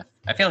season with,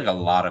 I feel like a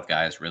lot of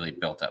guys really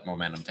built up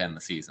momentum to end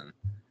the season.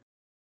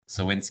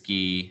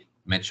 Sawinski,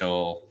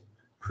 Mitchell,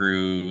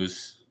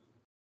 Cruz,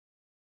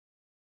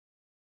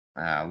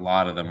 a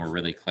lot of them were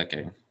really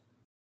clicking.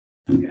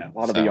 Yeah, a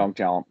lot of the young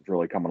talent is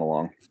really coming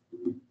along.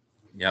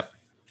 Yep.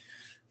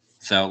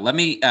 So let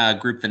me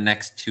group the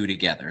next two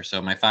together.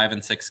 So my 5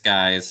 and 6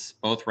 guys,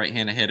 both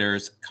right-handed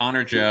hitters,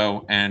 Connor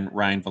Joe and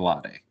Ryan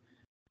Velade.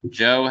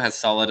 Joe has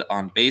solid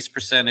on base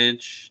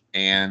percentage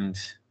and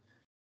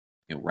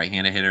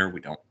right-handed hitter. We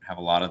don't have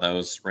a lot of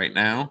those right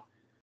now.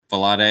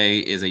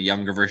 Velade is a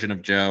younger version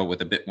of Joe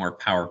with a bit more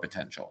power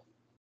potential.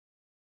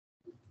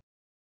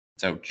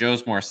 So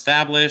Joe's more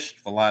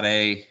established.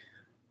 Velade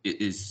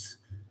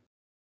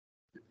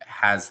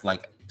has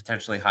like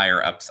potentially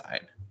higher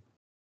upside.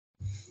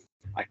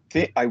 I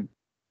think I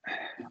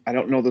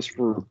don't know this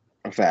for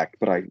a fact,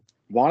 but I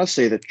want to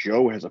say that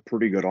Joe has a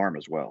pretty good arm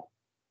as well.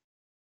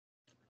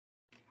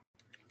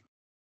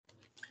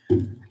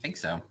 I think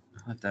so.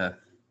 I'll have to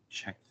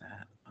check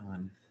that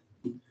on.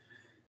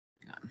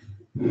 Hang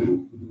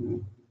on.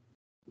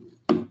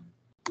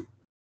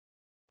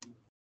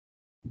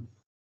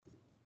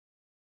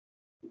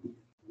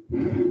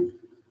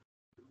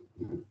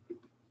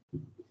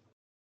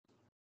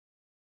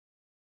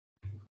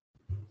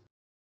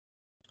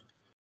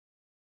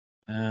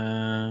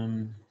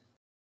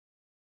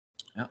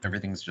 Oh,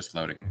 everything's just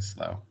loading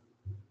slow.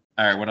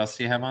 All right, what else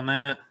do you have on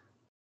that?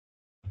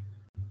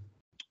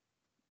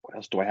 What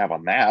else do I have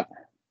on that?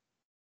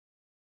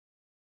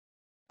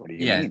 What do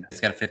you mean? He's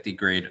got a 50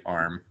 grade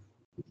arm.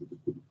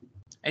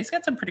 He's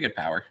got some pretty good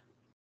power.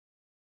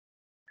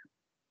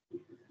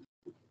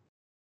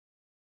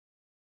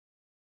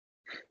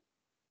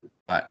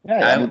 But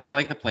I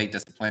like the plate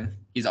discipline.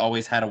 He's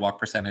always had a walk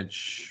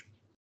percentage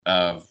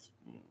of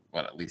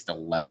at least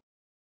 11%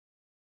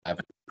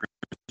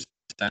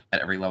 at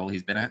every level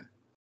he's been at.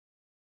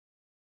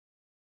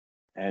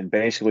 And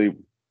basically,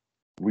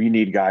 we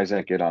need guys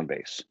that get on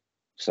base.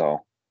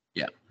 So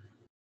yeah.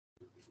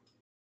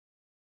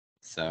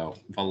 So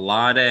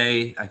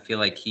Velade, I feel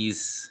like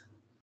he's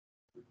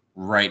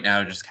right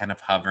now just kind of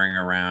hovering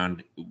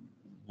around.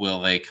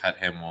 Will they cut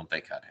him? Won't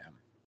they cut him?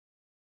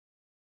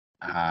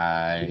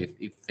 I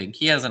think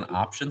he has an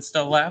option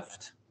still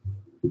left.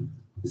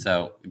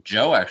 So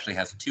Joe actually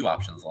has 2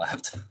 options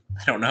left.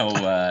 I don't know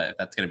if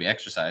that's going to be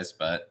exercised,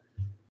 but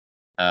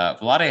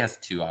Velade has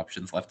 2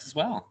 options left as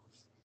well.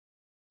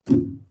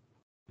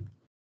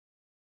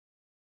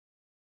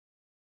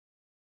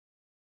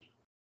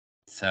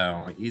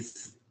 So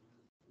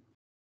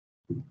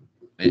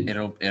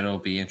it'll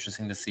be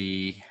interesting to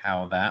see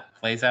how that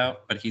plays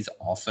out. But he's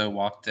also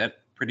walked at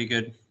pretty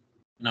good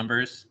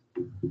numbers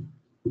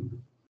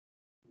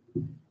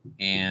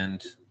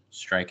and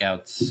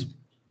strikeouts,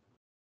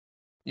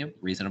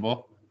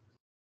 reasonable.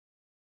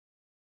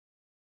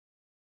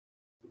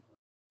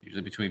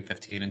 Usually between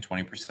 15 and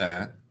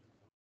 20%.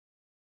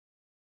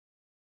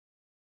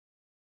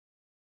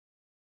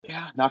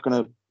 Yeah, not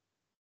going to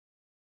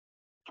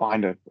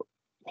find a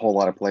whole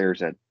lot of players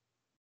that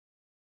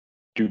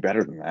do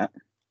better than that.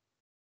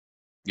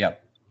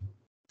 Yep.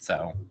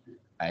 So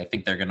I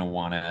think they're going to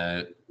want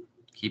to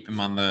keep him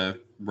on the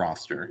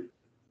roster.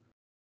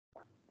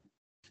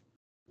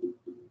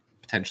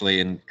 Potentially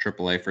in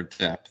AAA for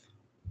depth.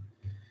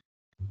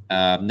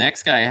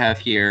 Next guy I have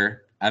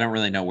here, I don't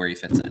really know where he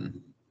fits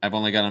in. I've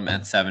only got him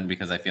at 7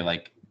 because I feel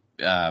like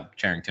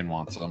Charrington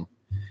wants him.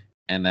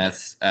 And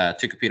that's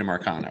Tucupita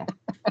Marcano.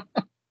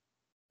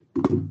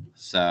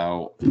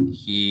 So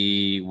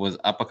he was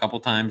up a couple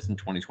times in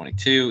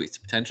 2022. He's a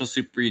potential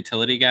super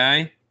utility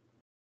guy,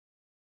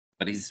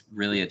 but he's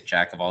really a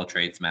jack of all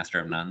trades, master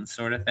of none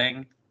sort of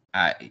thing.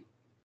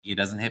 He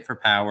doesn't hit for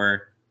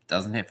power,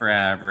 doesn't hit for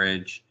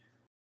average.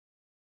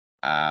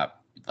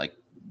 Like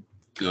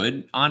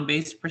good on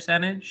base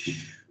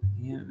percentage.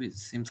 Yeah, it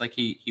seems like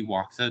he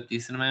walks a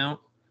decent amount.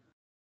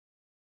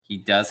 He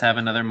does have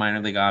another minor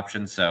league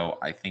option, so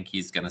I think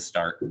he's going to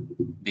start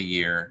the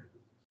year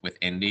with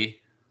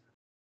Indy.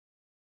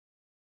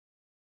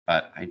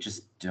 But I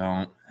just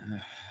don't.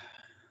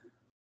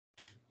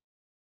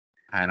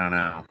 I don't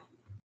know.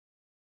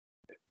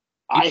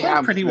 He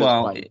played pretty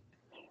well.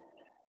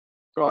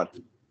 Go ahead.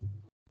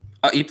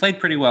 He played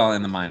pretty well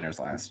in the minors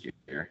last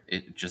year.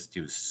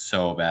 He was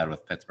so bad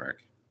with Pittsburgh.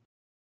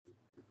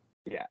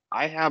 Yeah,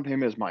 I have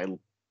him as my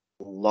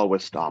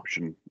lowest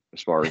option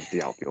as far as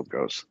the outfield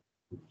goes.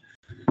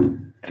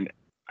 And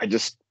I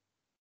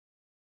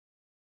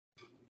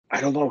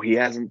don't know. He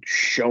hasn't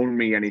shown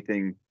me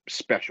anything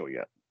special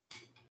yet.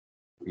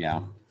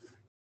 Yeah.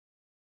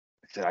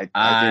 I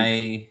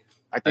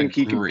think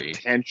he could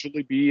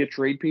potentially be a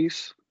trade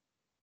piece.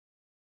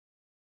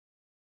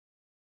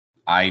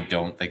 I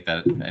don't think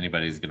that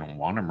anybody's going to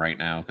want him right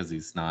now because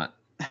he's not.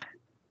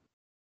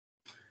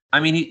 I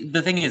mean,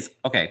 the thing is,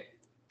 okay,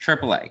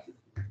 AAA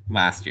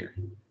last year,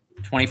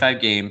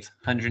 25 games,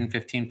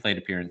 115 plate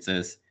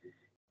appearances.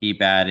 He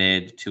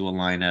batted to a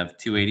line of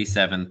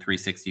 287,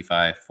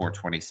 365,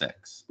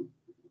 426.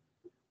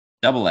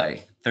 AA,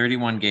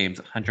 31 games,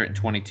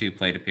 122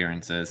 plate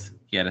appearances.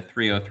 He had a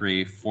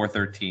 303,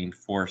 413,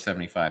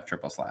 475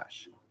 triple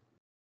slash.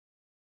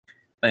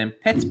 But in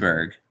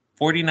Pittsburgh,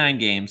 49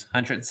 games,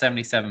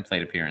 177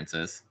 plate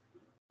appearances,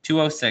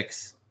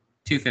 206,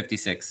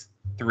 256,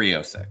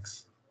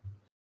 306.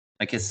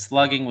 Like his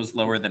slugging was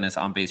lower than his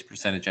on-base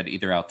percentage at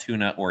either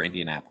Altoona or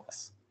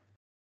Indianapolis.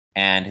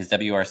 and his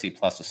WRC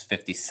plus was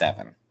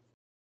 57.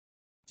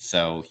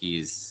 So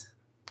he's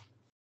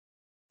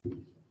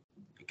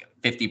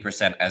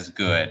 50% as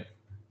good,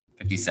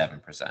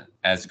 57%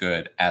 as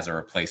good as a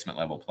replacement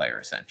level player,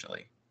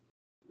 essentially.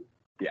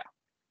 Yeah.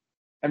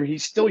 I mean,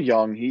 he's still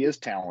young. He is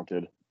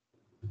talented.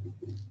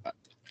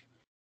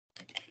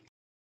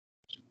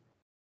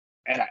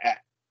 And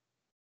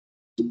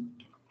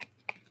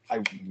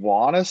I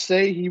want to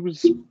say he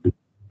was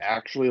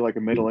actually like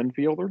a middle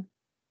infielder.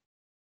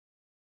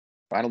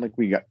 I don't think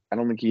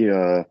he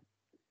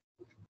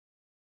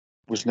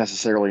was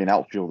necessarily an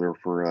outfielder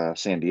for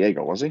San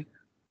Diego, was he?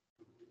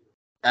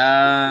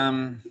 I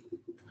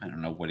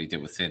don't know what he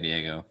did with San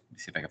Diego. Let me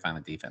see if I can find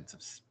the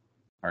defensive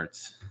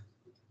parts.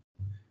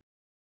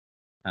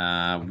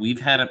 We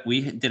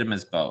did him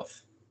as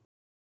both,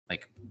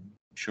 like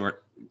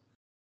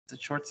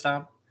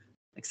shortstop,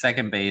 like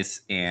second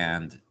base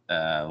and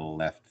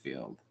left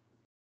field.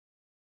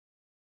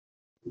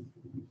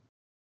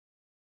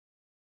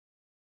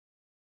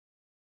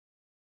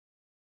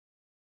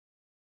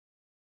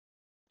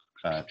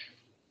 But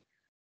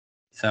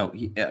so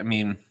I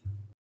mean,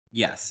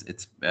 yes,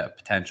 it's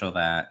potential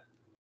that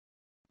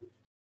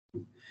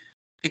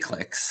it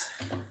clicks.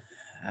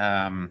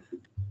 And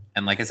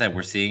like I said,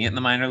 we're seeing it in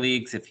the minor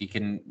leagues. If he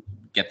can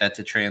get that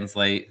to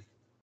translate,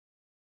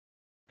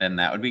 then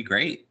that would be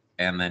great.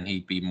 And then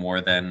he'd be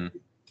more than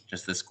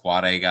just this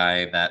quad A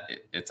guy that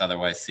it's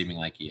otherwise seeming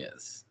like he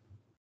is.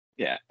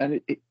 Yeah,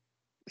 and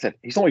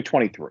he's only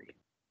 23.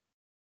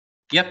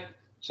 Yep.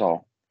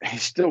 So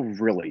he's still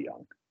really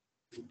young.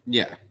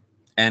 Yeah.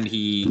 And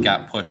he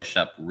got pushed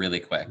up really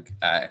quick.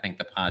 I think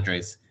the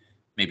Padres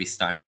maybe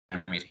stymied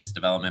his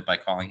development by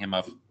calling him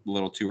up a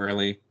little too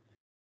early.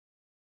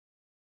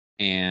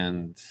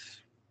 And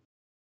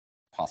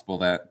possible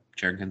that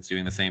Jernigan's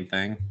doing the same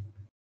thing.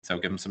 So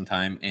give him some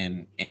time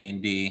in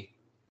Indy.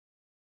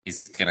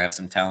 He's going to have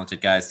some talented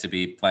guys to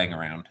be playing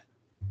around.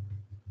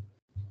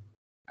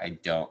 I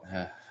don't...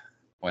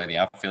 boy, the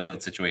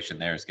outfield situation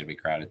there is going to be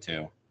crowded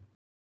too.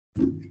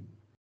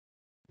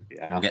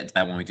 Yeah. We'll get into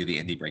that when we do the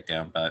Indy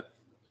breakdown. But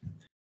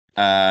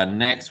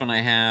next one I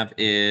have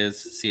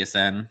is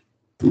CSN.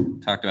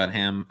 Talked about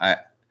him.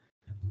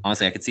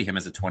 Honestly, I could see him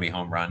as a 20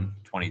 home run,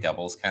 20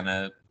 doubles kind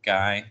of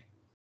guy.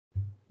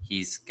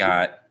 He's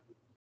got,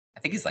 I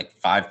think he's like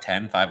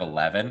 5'10",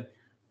 5'11",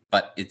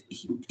 but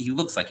he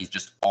looks like he's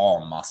just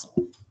all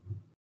muscle.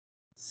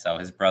 So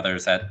his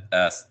brother's at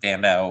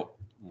standout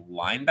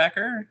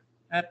linebacker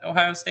at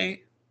Ohio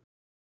State.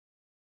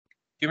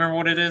 Do you remember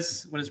what it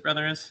is? What his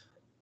brother is?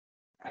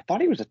 I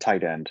thought he was a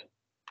tight end.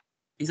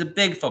 He's a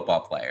big football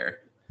player.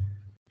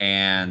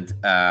 And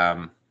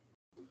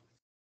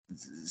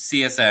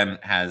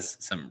CSN has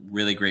some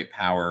really great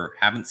power.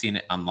 Haven't seen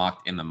it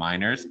unlocked in the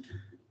minors.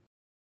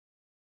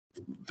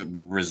 The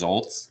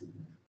results,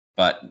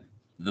 but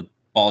the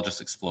ball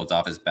just explodes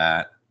off his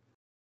bat.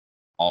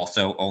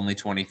 Also, only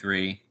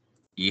 23.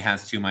 He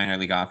has 2 minor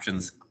league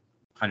options.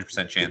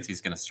 100% chance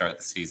he's going to start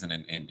the season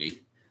in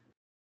Indy.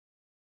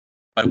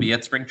 But he'll be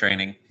at spring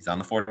training. He's on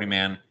the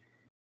 40-man.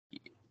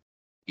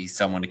 He's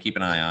someone to keep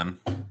an eye on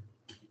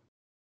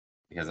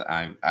because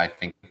I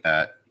think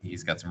that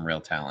he's got some real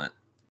talent.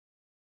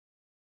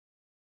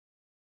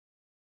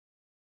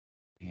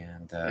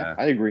 And Yeah,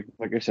 I agree.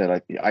 Like I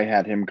said, I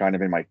had him kind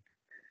of in my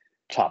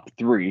top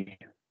 3,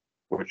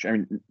 which I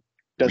mean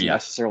doesn't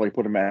necessarily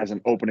put him as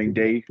an opening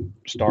day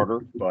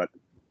starter, but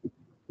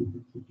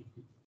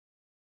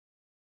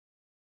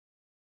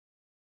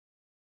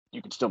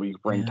you can still be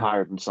brain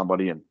tired than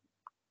somebody and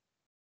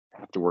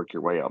have to work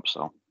your way up.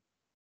 So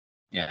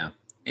yeah,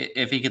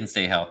 if he can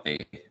stay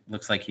healthy,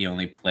 looks like he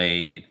only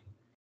played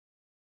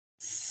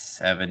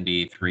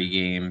 73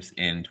 games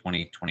in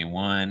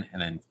 2021,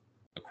 and then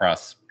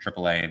across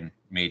AAA and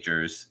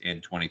majors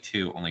in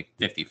 22, only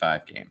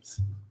 55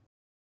 games.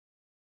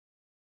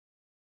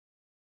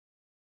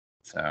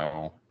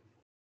 So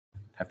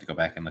have to go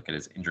back and look at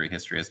his injury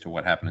history as to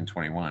what happened in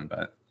 21.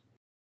 But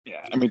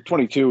yeah, I mean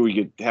 22,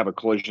 you have a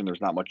collision.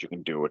 There's not much you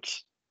can do.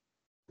 It's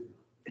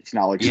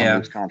not like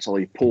somebody's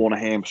constantly pulling a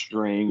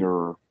hamstring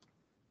or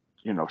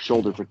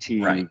shoulder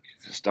fatigue,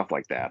 stuff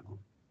like that.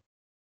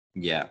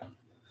 Yeah.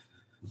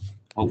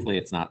 Hopefully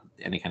it's not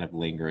any kind of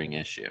lingering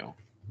issue.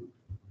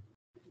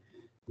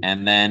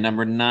 And then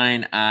number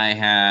 9, I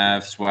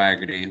have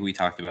Swaggerty, who we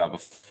talked about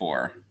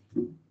before.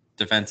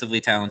 Defensively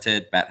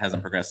talented. Bat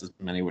hasn't progressed as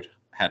many would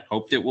had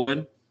hoped it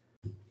would.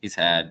 He's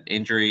had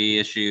injury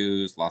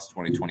issues, lost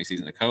 2020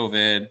 season to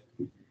COVID.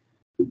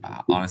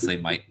 Honestly,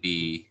 might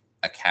be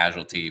a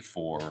casualty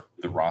for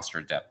the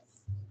roster depth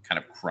kind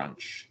of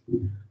crunch,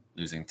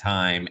 losing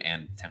time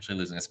and potentially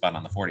losing a spot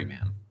on the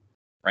 40-man.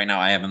 Right now,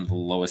 I have him the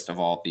lowest of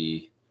all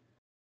the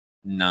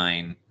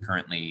 9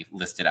 currently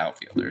listed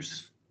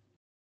outfielders.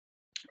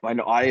 I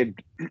know I had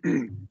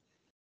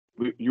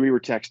we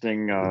were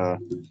texting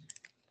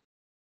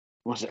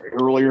was it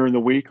earlier in the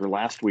week or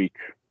last week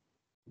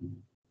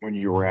when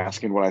you were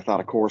asking what I thought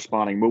a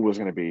corresponding move was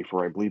going to be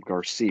for, I believe,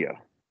 Garcia,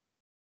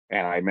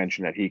 and I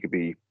mentioned that he could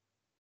be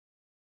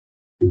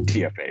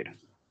TFA'd.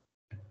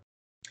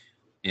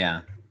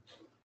 Yeah,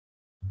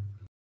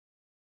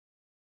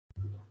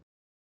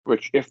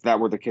 Which, if that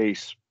were the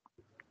case,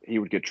 he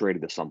would get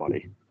traded to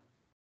somebody.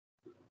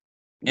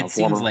 It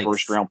seems former like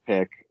first-round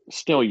pick,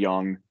 still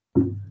young.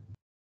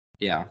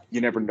 Yeah.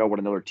 You never know what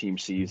another team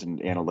sees in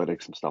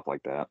analytics and stuff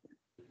like that.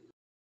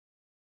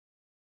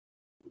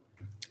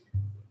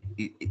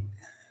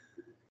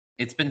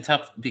 It's been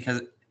tough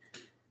because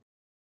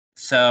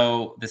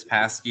this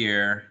past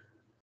year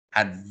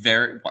had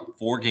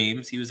 4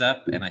 games he was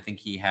up, and I think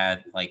he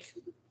had like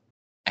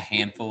a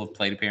handful of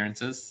plate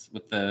appearances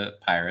with the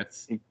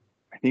Pirates.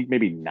 I think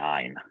maybe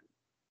 9.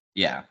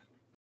 Yeah.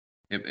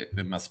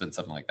 It must have been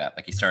something like that.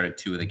 Like he started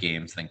 2 of the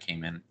games, then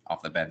came in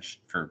off the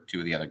bench for 2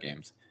 of the other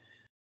games.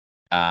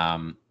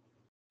 And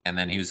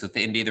then he was with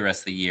the Indy the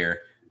rest of the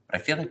year. But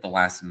I feel like the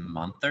last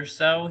month or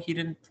so he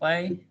didn't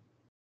play.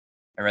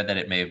 I read that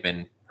it may have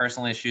been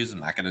personal issues. I'm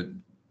not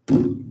going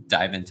to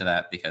dive into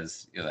that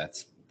because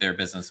that's their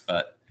business,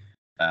 but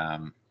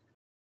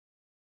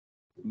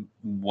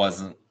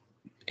wasn't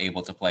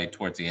able to play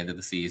towards the end of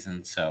the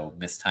season. So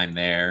missed time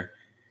there.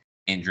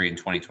 Injury in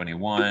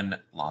 2021,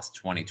 lost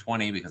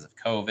 2020 because of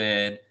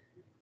COVID.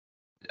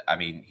 I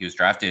mean, he was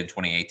drafted in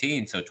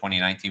 2018, so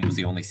 2019 was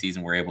the only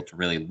season we're able to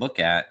really look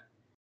at.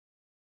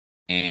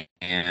 And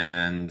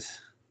let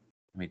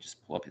me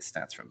just pull up his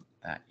stats from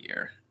that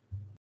year.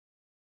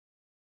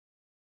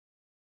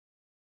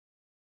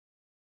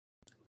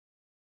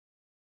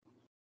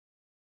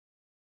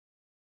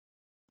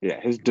 Yeah,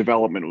 his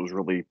development was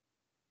really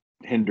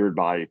hindered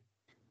by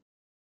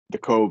the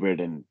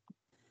COVID and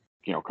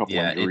a couple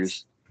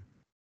injuries.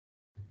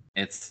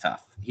 It's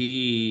tough.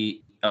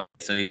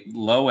 So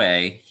low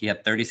A, he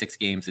had 36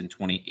 games in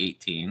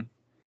 2018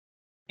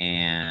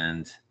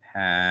 and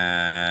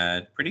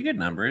had pretty good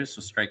numbers,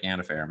 was striking out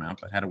a fair amount,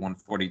 but had a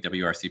 140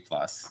 WRC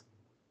plus.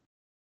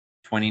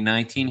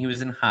 2019, he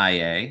was in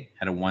high A,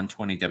 had a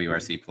 120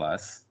 WRC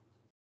plus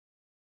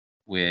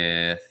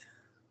with,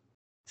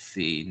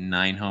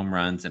 9 home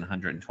runs in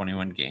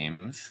 121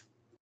 games,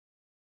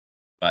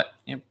 but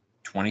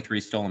 23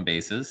 stolen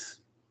bases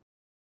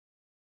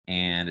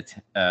and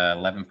a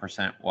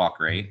 11% walk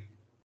rate.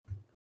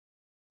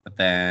 But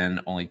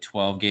then only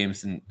 12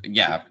 games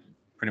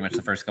pretty much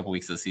the first couple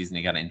weeks of the season,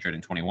 he got injured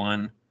in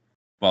 21.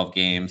 12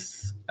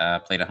 games,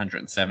 played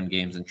 107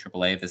 games in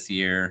AAA this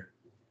year.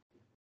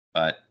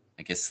 But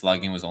I guess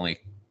slugging was only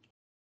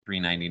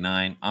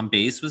 399. On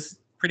base was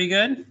pretty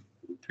good,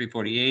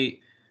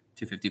 348,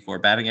 254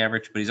 batting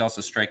average, but he's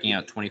also striking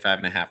out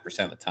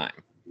 25.5% of the time.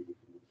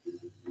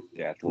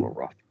 Yeah, it's a little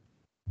rough.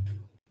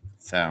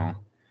 So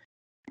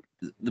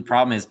the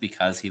problem is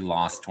because he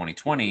lost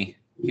 2020,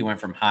 he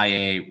went from high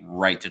A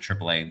right to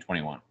AAA in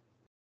 21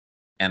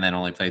 and then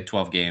only played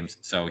 12 games.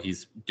 So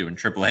he's doing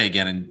AAA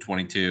again in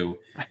 22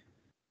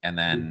 and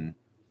then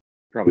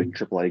probably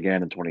AAA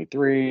again in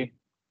 23.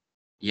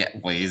 Yeah,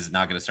 well, he's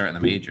not going to start in the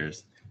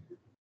majors.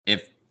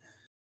 If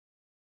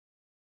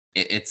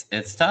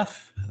it's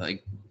tough.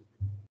 Like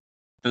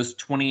those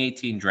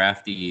 2018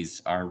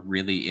 draftees are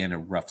really in a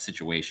rough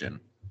situation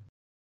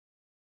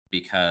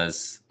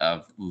because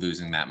of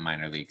losing that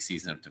minor league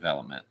season of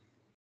development.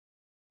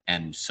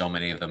 And so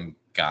many of them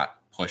got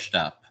pushed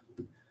up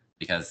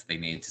because they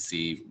needed to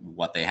see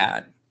what they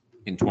had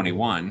in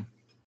 21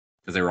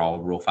 because they were all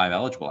Rule 5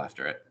 eligible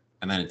after it.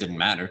 And then it didn't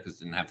matter because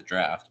it didn't have the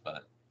draft.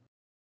 But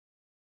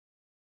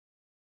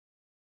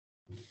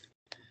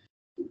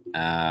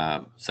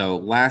so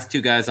last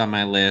 2 guys on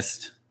my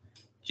list,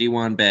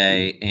 G1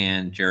 Bay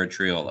and Jared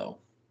Triolo.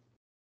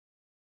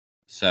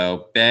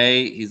 So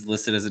Bay, he's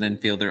listed as an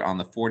infielder on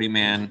the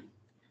 40-man,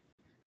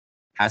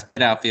 has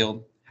played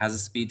outfield, has the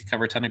speed to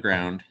cover a ton of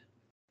ground.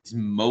 He's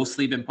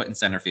mostly been put in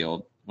center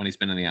field when he's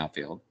been in the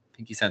outfield. I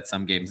think he's had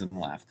some games in the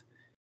left.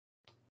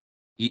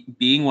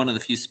 Being one of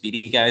the few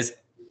speedy guys,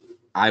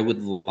 I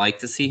would like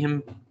to see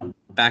him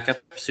back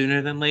up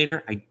sooner than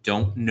later. I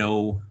don't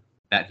know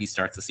that he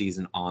starts the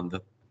season on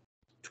the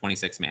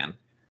 26-man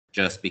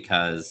just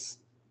because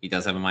he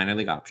does have a minor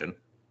league option.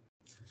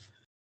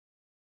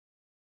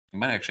 He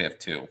might actually have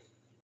 2.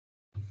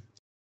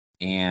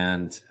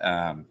 And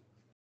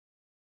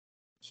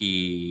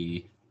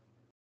he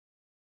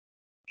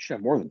should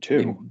have more than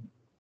 2.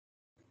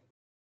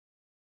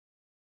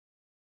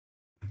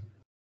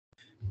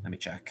 Let me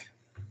check.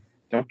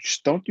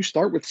 Don't you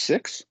start with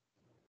 6?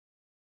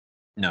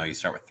 No, you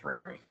start with 3.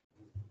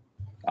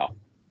 Oh.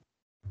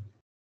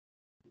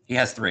 He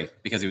has 3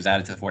 because he was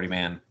added to the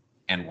 40-man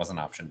and was an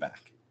option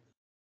back.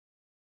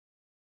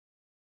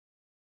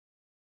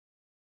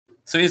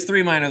 So he has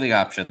 3 minor league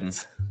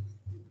options.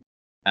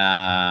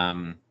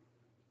 10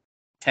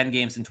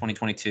 games in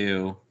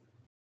 2022.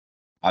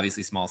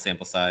 Obviously small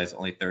sample size,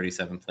 only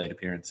 37 plate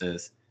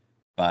appearances,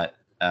 but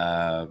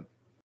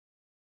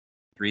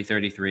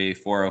 333,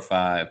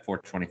 405,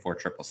 424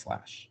 triple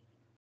slash.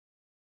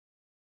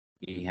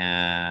 He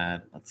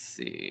had, let's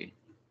see.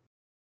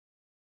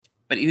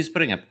 But he was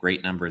putting up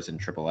great numbers in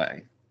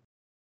AAA.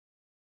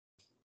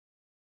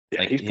 Yeah,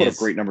 like he's put up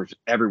great numbers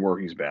everywhere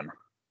he's been.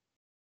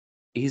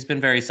 He's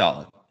been very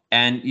solid.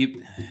 And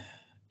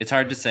it's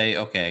hard to say,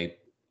 okay,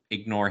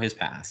 ignore his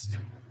past.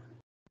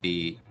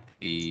 The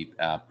The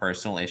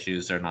personal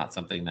issues are not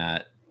something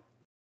that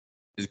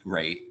is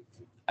great.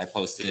 I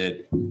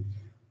posted,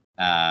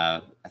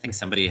 I think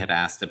somebody had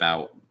asked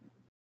about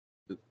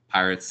the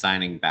Pirates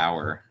signing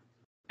Bauer,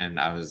 and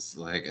I was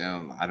like,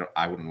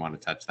 I wouldn't want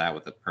to touch that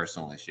with the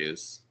personal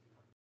issues.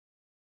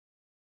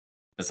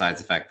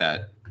 Besides the fact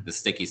that the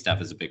sticky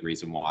stuff is a big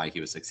reason why he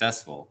was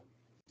successful.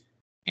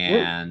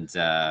 And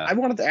I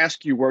wanted to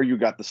ask you where you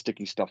got the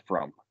sticky stuff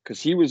from,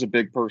 because he was a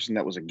big person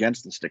that was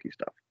against the sticky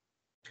stuff.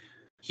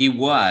 He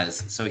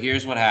was. So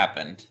here's what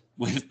happened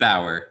with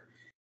Bauer.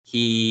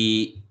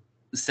 He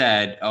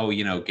said, "Oh,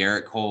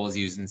 Garrett Cole is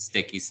using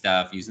sticky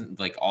stuff, using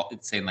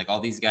saying all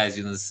these guys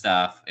using this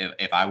stuff.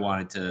 If I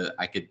wanted to,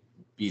 I could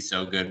be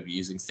so good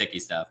using sticky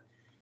stuff."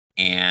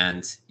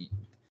 And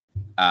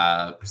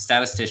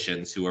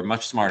statisticians who are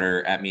much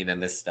smarter at me than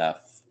this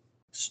stuff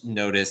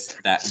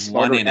noticed that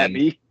Smarter one inning. at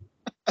me?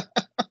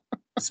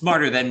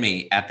 Smarter than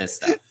me at this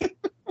stuff.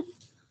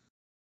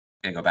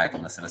 Gonna go back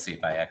and listen to see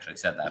if I actually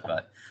said that,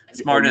 but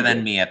smarter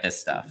than me at this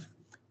stuff.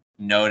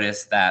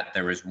 Noticed that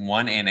there was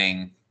one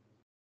inning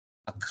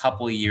a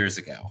couple of years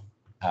ago.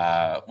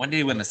 When did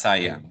he win the Cy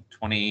Young?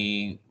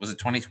 Was it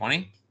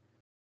 2020?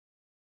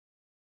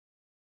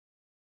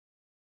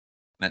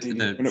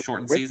 The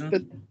shortened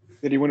season?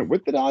 Did he win it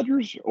with the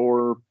Dodgers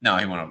or? No,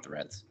 he won it with the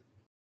Reds.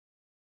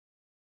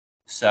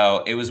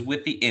 So it was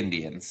with the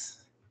Indians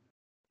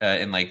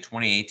in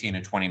 2018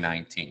 and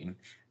 2019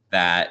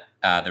 that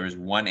there was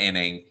one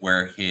inning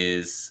where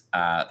his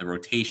the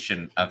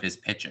rotation of his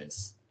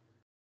pitches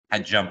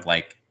had jumped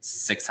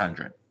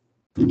 600.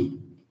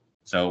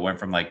 So it went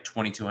from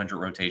 2,200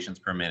 rotations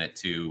per minute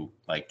to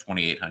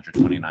 2,800,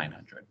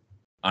 2,900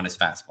 on his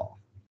fastball,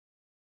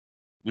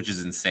 which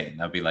is insane.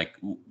 That would be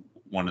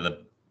one of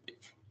the,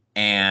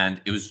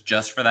 and it was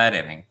just for that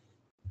inning.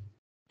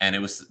 And it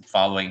was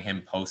following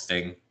him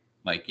posting,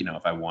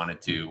 if I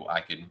wanted to,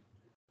 I could,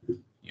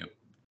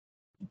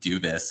 do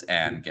this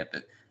and get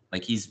the,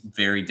 he's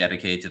very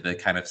dedicated to the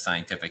kind of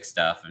scientific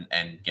stuff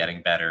and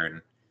getting better and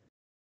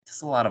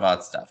just a lot of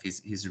odd stuff.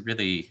 He's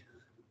really.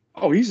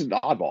 Oh, he's an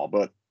oddball,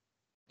 but.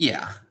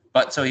 Yeah.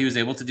 But so he was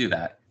able to do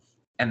that.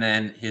 And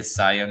then his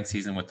Cy Young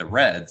season with the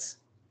Reds,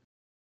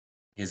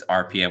 his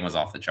RPM was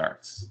off the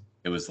charts.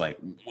 It was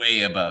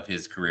way above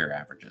his career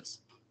averages.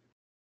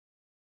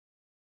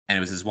 And it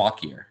was his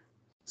walk year.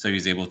 So he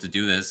was able to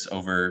do this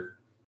over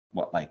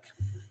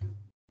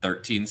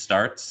 13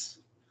 starts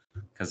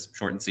because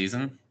shortened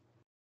season.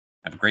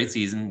 Have a great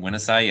season, win a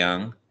Cy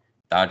Young.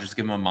 Dodgers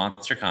give him a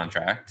monster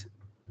contract.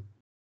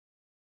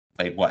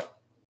 Played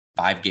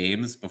 5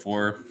 games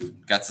before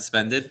got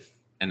suspended,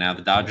 and now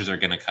the Dodgers are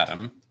going to cut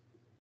him.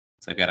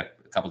 So they've got a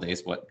couple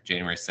days.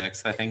 January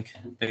 6th, I think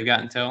they've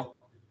got until.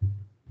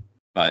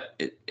 But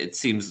it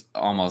seems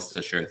almost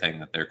a sure thing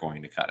that they're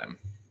going to cut him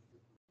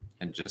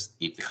and just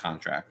eat the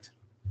contract.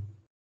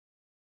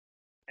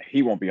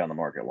 He won't be on the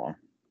market long.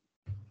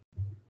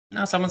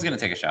 No, someone's going to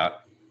take a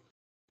shot.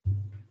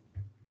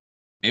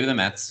 Maybe the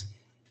Mets.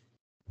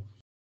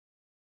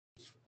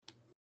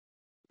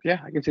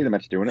 Yeah, I can see the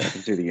Mets doing it. I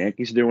can see the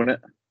Yankees doing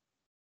it.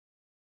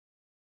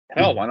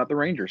 Hell, why not the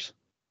Rangers?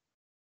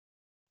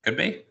 Could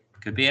be.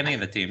 Could be any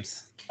of the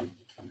teams.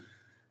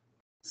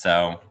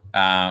 So,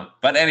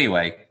 but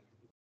anyway,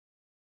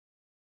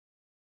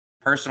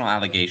 personal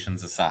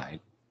allegations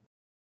aside,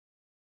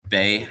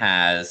 Bay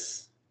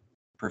has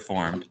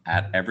performed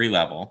at every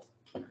level,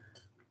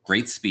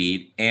 great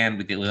speed, and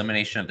with the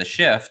elimination of the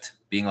shift,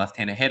 being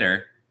left-handed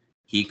hitter,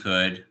 he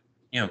could,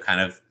 kind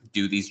of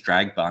do these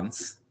drag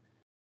bunts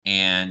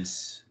and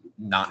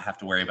not have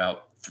to worry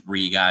about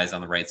 3 guys on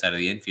the right side of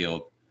the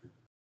infield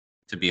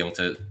to be able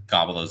to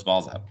gobble those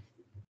balls up.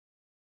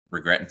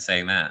 Regretting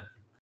saying that.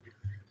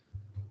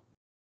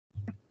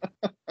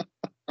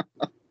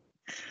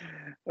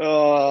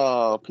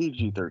 Oh,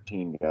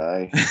 PG-13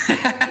 guy.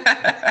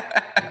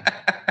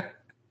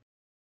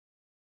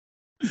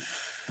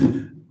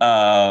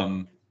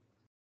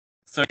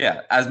 So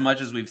yeah, as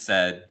much as we've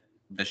said,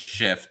 the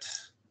shift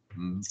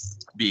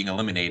being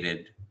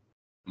eliminated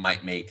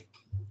might make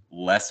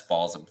less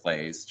balls and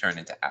plays turn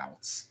into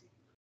outs.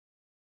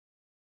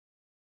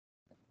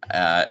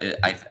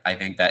 I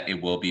think that it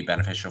will be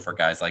beneficial for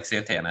guys like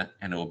Santana,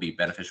 and it will be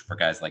beneficial for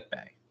guys like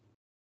Bay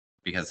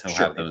because he'll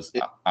have those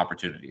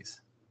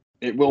opportunities.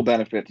 It will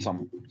benefit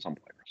some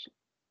players.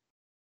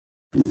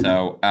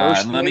 So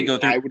let me go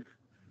through.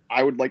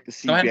 I would like to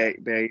see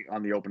Bay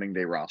on the opening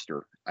day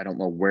roster. I don't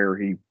know where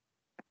he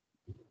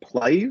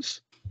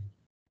plays,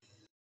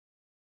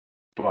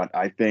 but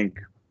I think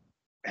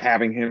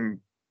having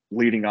him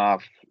leading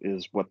off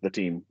is what the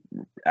team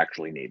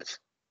actually needs.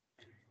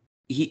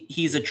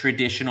 He's a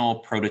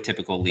traditional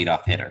prototypical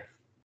leadoff hitter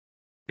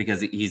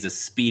because he's a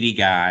speedy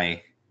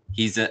guy.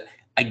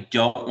 I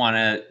don't want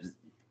to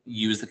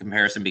use the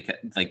comparison because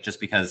just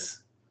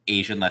because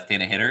Asian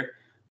left-handed hitter,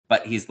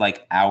 but he's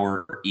like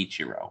our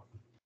Ichiro.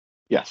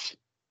 Yes.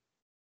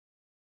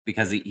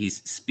 Because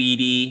he's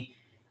speedy.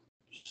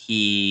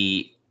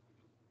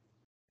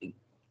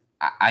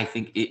 I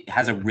think it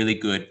has a really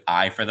good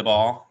eye for the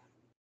ball.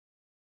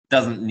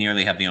 Doesn't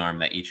nearly have the arm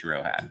that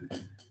Ichiro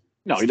had.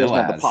 No, he Still doesn't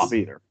have the has. pop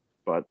either.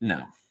 But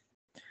No.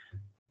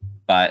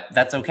 But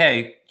that's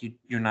okay.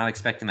 You're not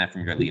expecting that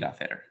from your leadoff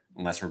hitter,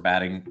 unless we're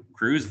batting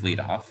Cruz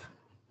leadoff.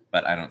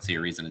 But I don't see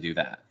a reason to do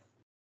that.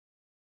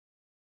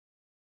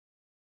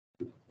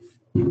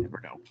 you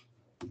never know.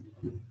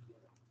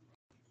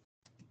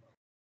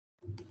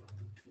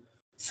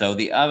 So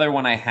the other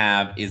one I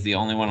have is the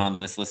only one on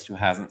this list who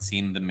hasn't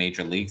seen the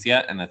major leagues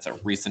yet, and that's a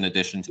recent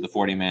addition to the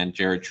 40-man,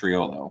 Jared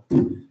Triolo.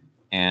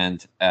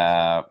 And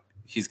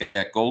he's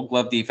got Gold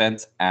Glove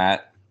defense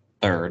at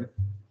third,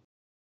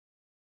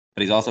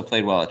 but he's also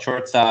played well at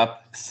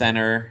shortstop,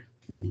 center,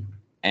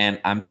 and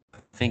I'm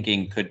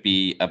thinking could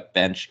be a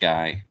bench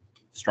guy.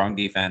 Strong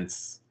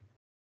defense,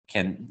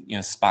 can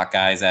spot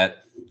guys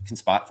can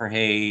spot for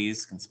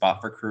Hayes, can spot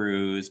for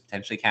Cruz,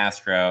 potentially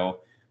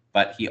Castro,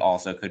 but he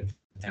also could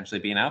potentially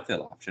be an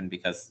outfield option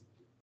because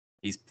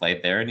he's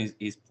played there and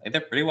he's played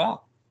there pretty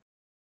well.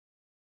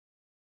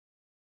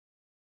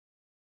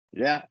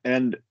 Yeah,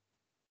 and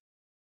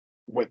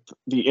with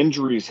the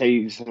injuries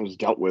Hayes has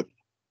dealt with,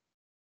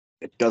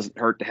 it doesn't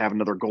hurt to have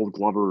another Gold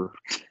Glover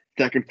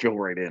that can fill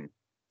right in.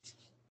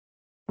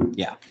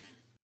 Yeah.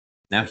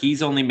 Now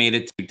he's only made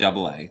it to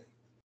Double-A,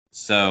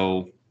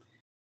 so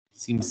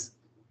seems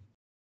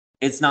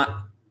it's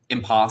not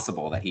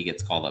impossible that he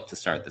gets called up to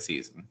start the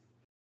season.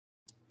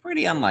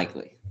 Pretty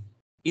unlikely.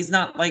 He's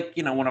not like,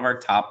 one of our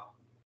top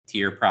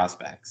tier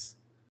prospects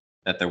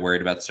that they're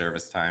worried about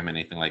service time,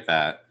 anything like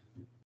that.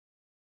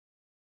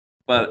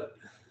 But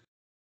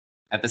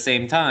at the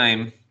same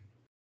time,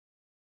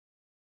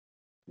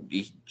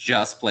 he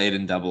just played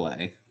in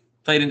Double-A.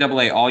 Played in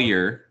Double-A all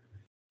year.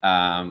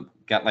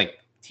 Got like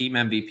team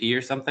MVP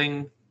or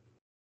something.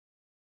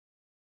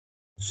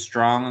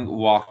 Strong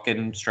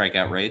walk-in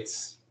strikeout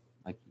rates,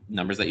 like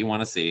numbers that you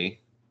want to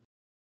see.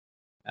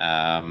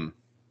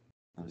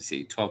 Let me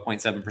see,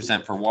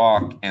 12.7% for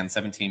walk and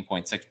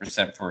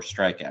 17.6% for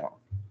strikeout.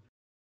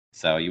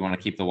 So you want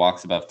to keep the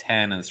walks above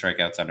 10 and the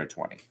strikeouts under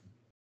 20.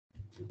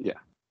 Yeah.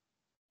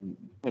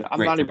 I'm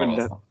Great not for even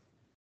both.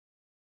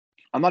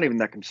 I'm not even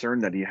that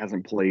concerned that he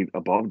hasn't played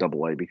above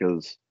Double-A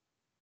because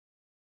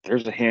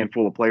there's a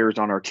handful of players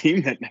on our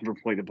team that never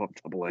played above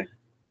Double-A.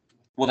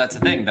 Well, that's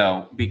the thing,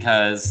 though,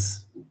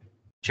 because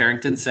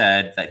Charrington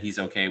said that he's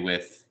okay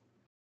with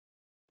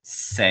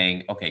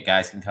saying, okay,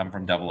 guys can come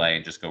from Double-A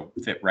and just go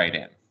fit right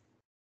in.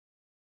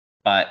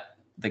 But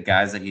the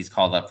guys that he's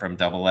called up from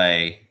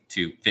Double-A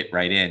to fit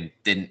right in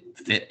didn't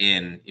fit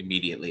in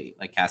immediately.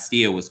 Like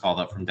Castillo was called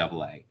up from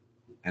Double-A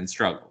and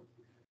struggled.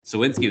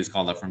 Sawinski was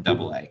called up from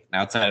Double-A. And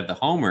outside of the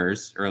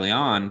homers early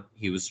on,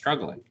 he was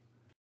struggling.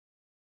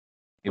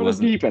 But his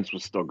defense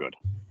was still good.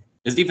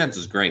 His defense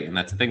was great, and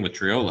that's the thing with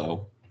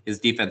Triolo. His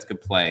defense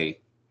could play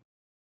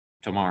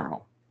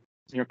tomorrow.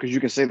 Because you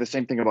can say the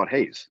same thing about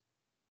Hayes.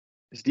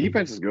 His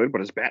defense is good,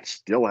 but his bat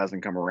still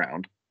hasn't come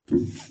around.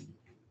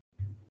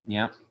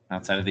 Yeah,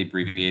 outside of the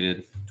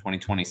abbreviated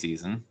 2020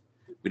 season.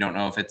 We don't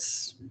know if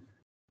it's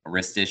a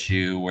wrist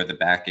issue or the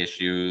back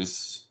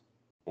issues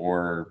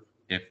or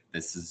if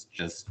this is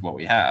just what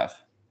we have.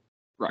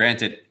 Right.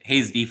 Granted,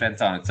 Hayes'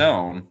 defense on its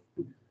own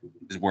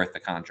is worth the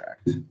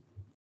contract.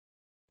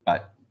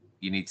 But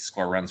you need to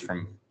score runs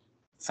from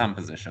some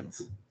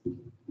positions.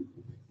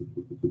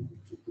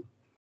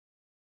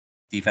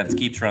 Defense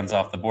keeps runs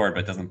off the board,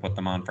 but doesn't put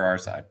them on for our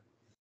side.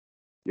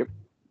 Yep.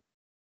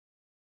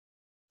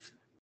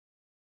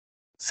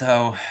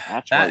 So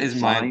that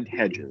is my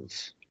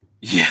Hedges.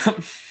 Yeah.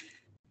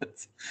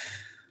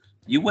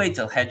 You wait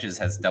till Hedges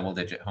has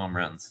double-digit home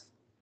runs.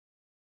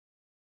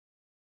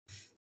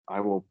 I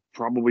will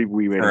probably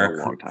wait a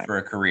long time for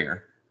a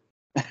career.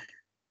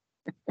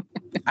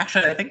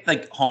 Actually, I think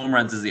like home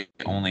runs is the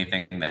only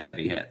thing that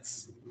he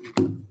hits.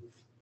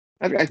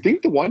 I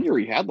think the one year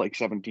he had like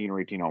 17 or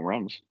 18 home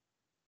runs.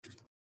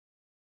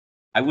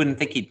 I wouldn't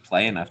think he'd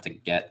play enough to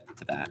get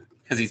to that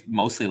because he's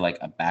mostly like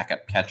a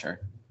backup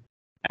catcher.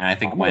 And I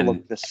think when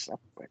look this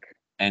up quick.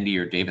 Andy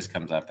or Davis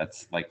comes up,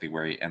 that's likely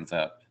where he ends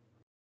up.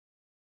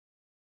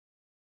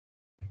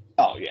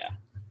 Oh, yeah.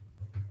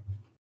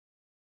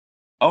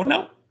 Oh,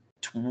 no.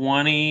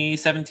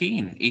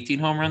 2017, 18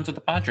 home runs with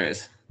the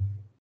Padres.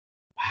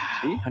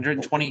 Wow,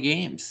 120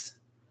 games.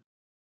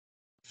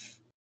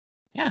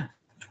 Yeah,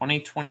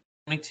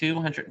 2022,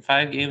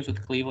 105 games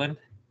with Cleveland.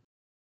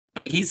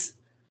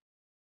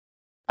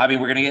 We're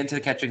going to get into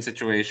the catching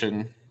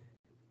situation,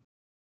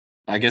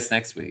 I guess,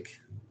 next week.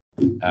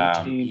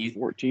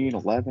 14,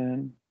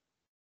 11.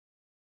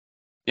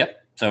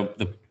 Yep. So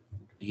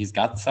he's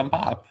got some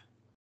pop.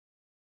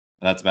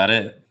 That's about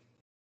it.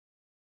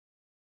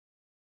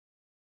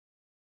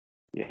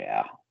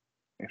 Yeah.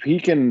 If he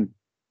can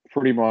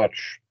pretty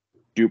much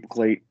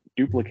duplicate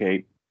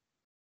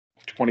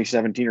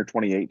 2017 or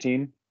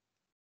 2018,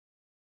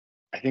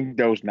 I think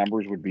those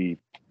numbers would be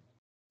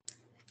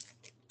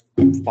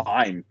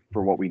fine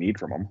for what we need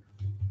from him.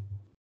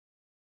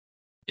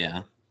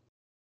 Yeah.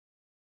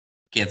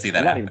 Can't see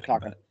that happening.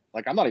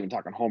 I'm not even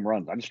talking home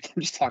runs. I'm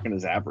just talking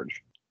his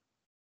average.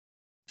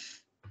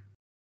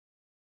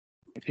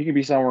 If he can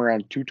be somewhere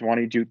around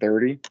 220,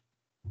 230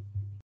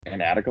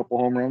 and add a couple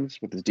home runs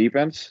with his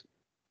defense,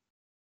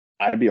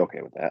 I'd be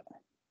okay with that.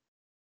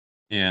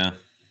 Yeah.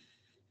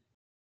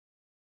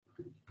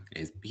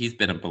 He's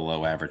been a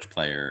below average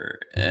player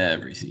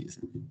every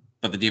season,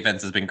 but the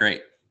defense has been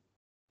great.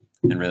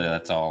 And really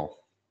that's all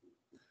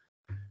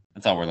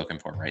we're looking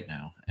for right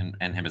now,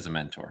 and him as a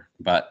mentor.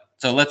 But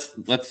so let's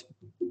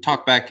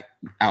talk back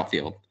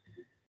outfield.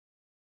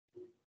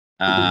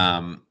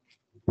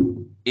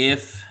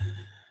 If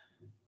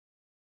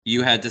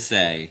you had to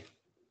say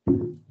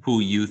who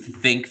you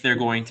think they're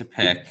going to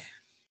pick,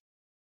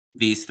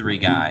 these three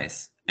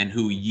guys, and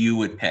who you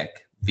would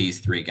pick these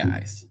three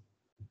guys,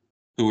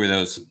 who are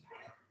those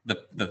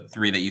the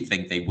three that you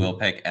think they will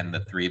pick and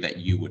the three that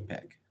you would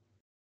pick?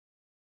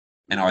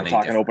 And are they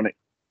talking different?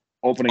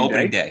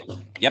 opening day?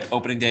 Yep,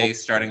 opening day,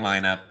 starting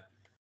lineup.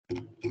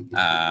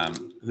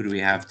 Who do we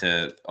have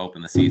to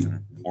open the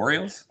season?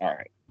 Orioles? All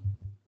right.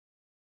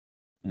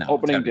 No,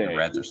 Opening it's gotta be day. the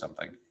Reds or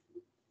something.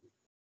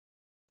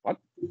 What?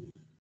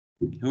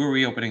 Who are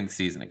we opening the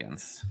season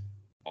against?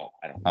 Oh,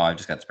 I don't know. Oh, I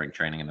just got spring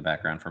training in the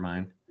background for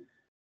mine.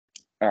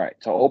 All right.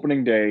 So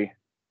opening day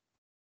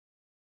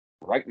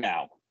right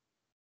now.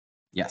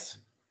 Yes.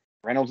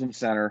 Reynolds in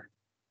center.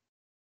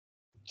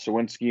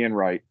 Sawinski in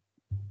right.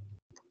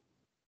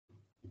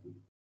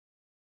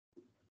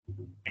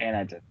 And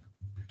I did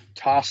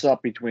toss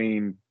up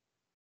between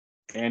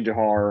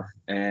Andujar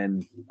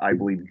and I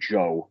believe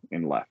Joe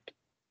in left.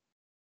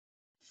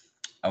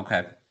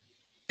 Okay.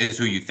 Is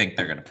who you think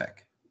they're going to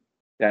pick.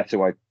 That's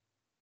who I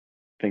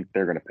think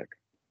they're going to pick.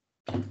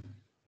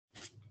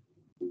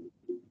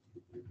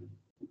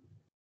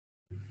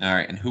 All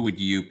right. And who would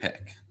you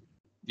pick?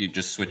 You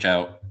just switch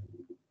out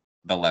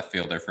the left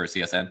fielder for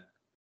CSN?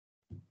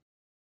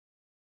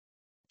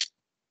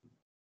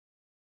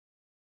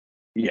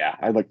 Yeah,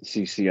 I'd like to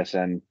see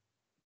CSN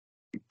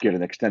get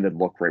an extended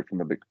look right from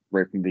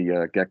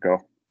the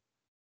get-go.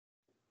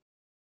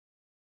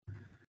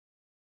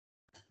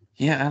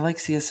 Yeah, I like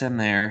CSN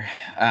there.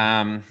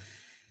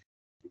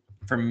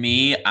 For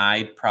me,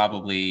 I'd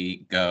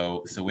probably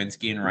go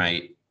Sawinski in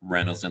right,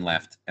 Reynolds in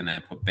left, and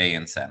then put Bay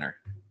in center.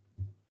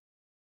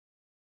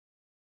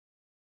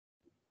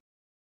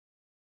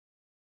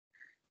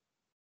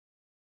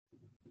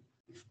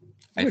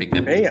 I think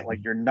that Bay at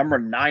like your number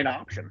 9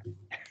 option.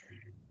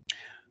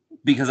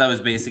 Because I was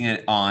basing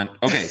it on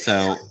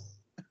so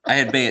I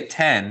had Bay at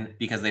 10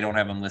 because they don't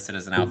have him listed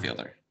as an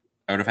outfielder.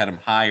 I would have had him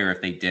higher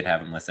if they did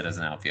have him listed as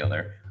an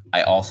outfielder.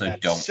 I also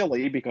That's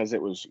silly because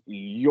it was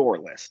your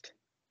list.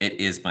 It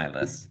is my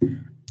list.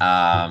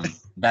 I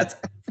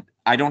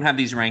don't have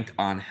these ranked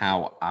on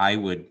how I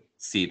would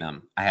see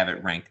them. I have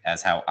it ranked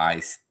as how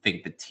I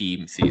think the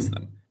team sees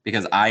them.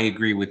 Because I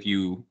agree with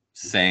you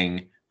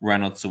saying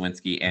Reynolds,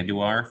 Sawinski,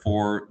 Andujar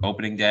for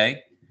opening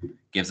day.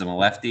 Gives them a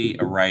lefty,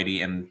 a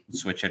righty, and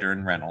switch hitter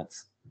in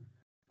Reynolds.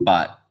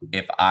 But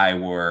if I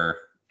were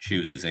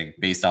choosing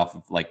based off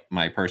of like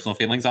my personal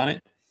feelings on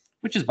it,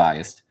 which is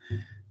biased,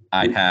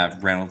 I'd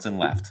have Reynolds in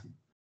left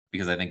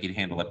because I think he'd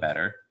handle it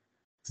better.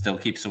 Still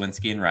keep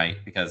Sawinski in right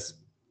because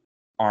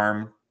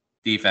arm,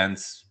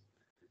 defense,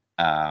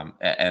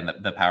 and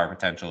the power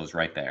potential is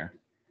right there.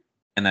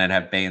 And then I'd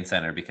have Bay in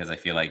center because I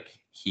feel like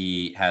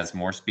he has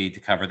more speed to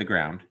cover the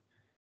ground.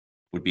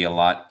 Would be a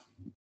lot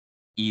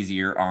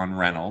easier on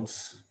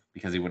Reynolds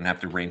because he wouldn't have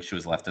to range to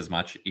his left as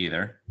much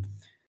either.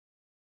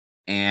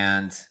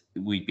 And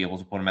we'd be able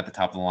to put him at the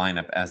top of the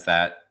lineup as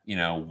that,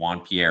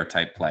 Juan Pierre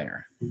type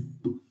player.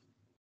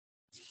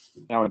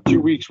 Now, in 2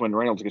 weeks when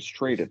Reynolds gets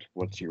traded,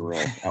 what's your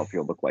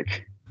outfield look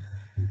like?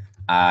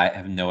 I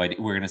have no idea.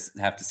 We're going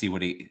to have to see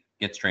what he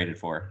gets traded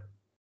for.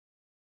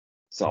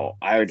 So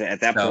at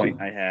that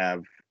point, I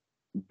have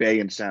Bay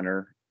in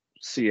center,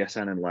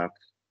 CSN in left,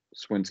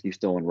 Swinsky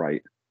still in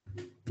right.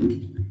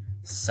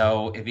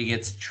 So if he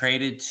gets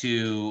traded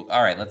to,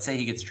 all right, let's say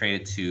he gets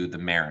traded to the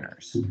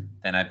Mariners.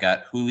 Then I've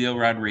got Julio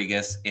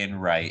Rodriguez in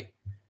right.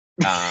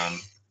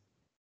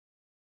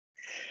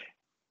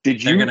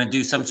 They're going to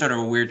do some sort of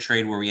a weird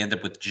trade where we end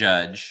up with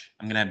Judge.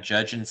 I'm going to have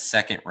Judge in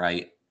second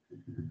right.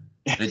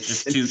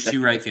 It's just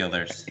two right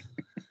fielders.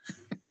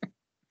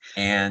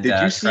 And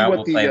Did you see Trout what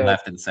will play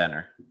left and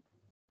center.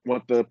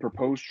 What the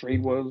proposed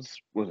trade was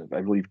it,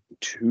 I believe,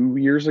 2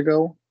 years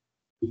ago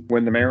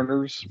when the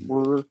Mariners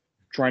were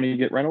trying to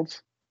get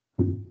Reynolds?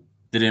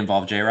 Did it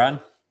involve J-Rod?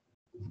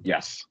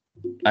 Yes.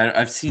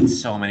 I've seen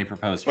so many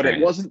proposed trades. But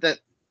it wasn't that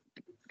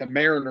the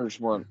Mariners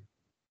weren't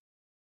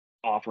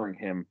offering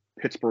him.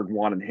 Pittsburgh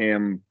wanted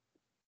him.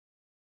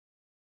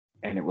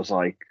 And it was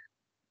like...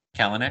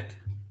 Kalanick?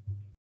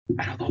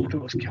 I don't know if it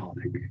was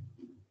Kalanick.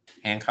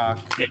 Hancock?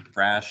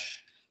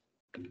 Brash?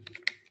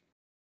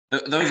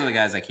 Those are the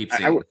guys I keep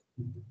seeing.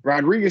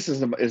 Rodriguez is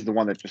the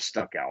one that just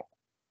stuck out.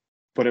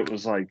 But it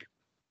was like...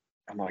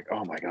 I'm like,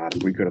 oh my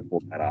God, we could have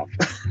pulled that off.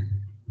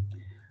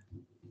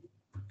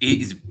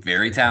 He's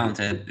very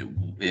talented.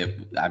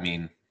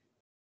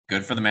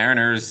 Good for the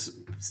Mariners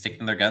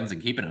sticking to their guns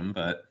and keeping him,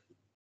 but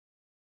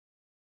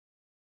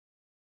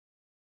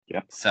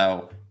yeah.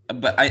 So,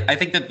 but I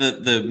think that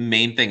the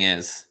main thing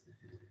is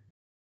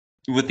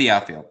with the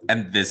outfield,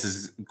 and this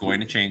is going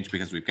to change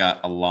because we've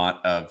got a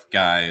lot of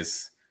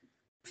guys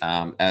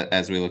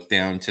As we look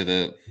down to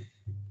the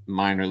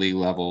minor league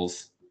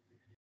levels,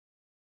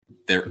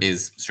 there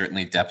is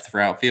certainly depth for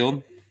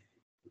outfield.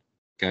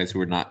 Guys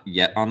who are not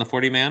yet on the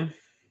 40-man.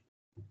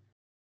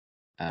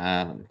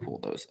 Let me pull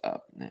those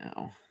up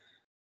now.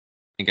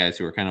 And guys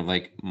who are kind of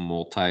like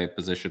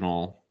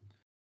multi-positional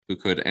who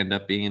could end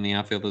up being in the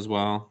outfield as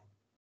well.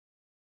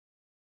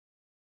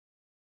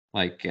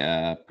 Like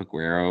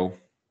Peguero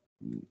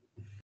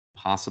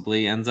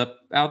possibly ends up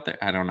out there.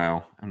 I don't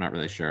know. I'm not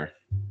really sure.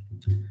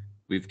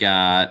 We've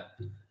got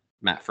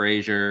Matt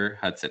Frazier,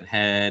 Hudson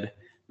Head,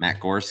 Matt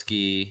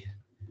Gorski,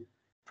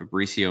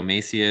 Fabricio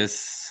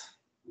Macias,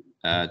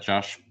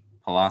 Josh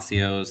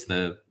Palacios,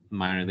 the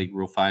minor league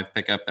Rule 5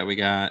 pickup that we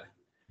got.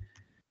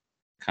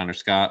 Connor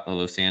Scott,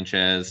 Lolo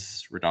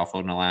Sanchez,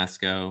 Rodolfo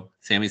Nolasco,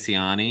 Sammy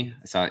Ciani.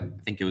 I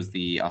think it was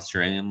the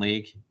Australian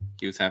League.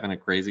 He was having a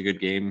crazy good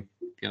game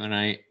the other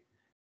night.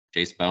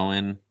 Jace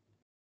Bowen.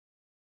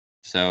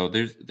 So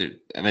there's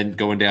and then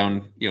going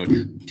down,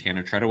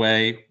 Tanner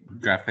Treadaway,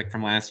 draft pick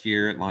from last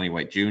year, Lonnie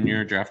White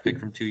Jr., draft pick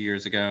from 2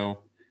 years ago.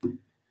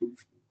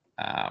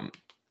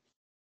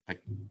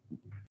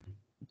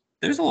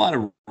 There's a lot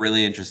of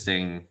really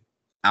interesting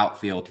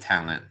outfield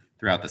talent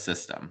throughout the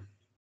system.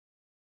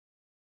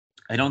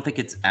 I don't think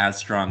it's as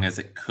strong as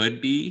it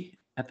could be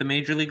at the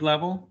major league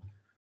level.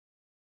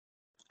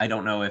 I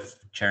don't know if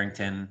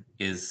Charrington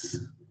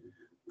is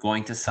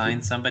going to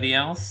sign somebody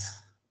else,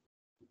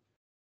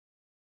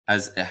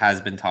 as it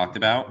has been talked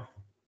about,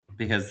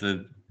 because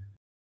the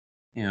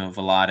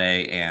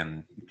Velade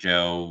and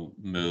Joe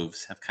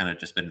moves have kind of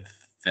just been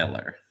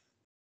filler.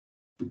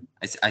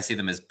 I see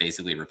them as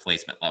basically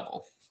replacement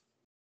level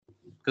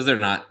because they're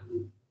not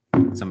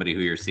somebody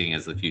who you're seeing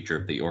as the future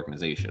of the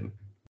organization.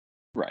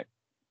 Right.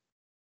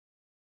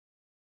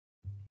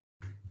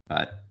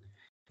 But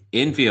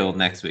infield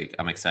next week,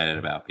 I'm excited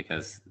about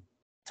because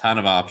ton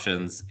of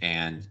options,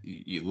 and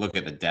you look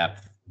at the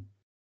depth.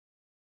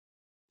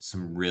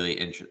 Some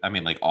really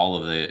all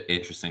of the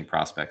interesting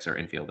prospects are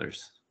infielders.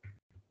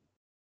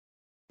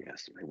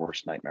 Yes, my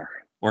worst nightmare.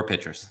 Or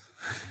pitchers.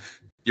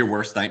 Your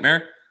worst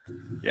nightmare?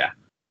 Yeah.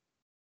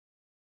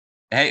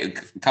 Hey,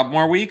 a couple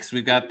more weeks.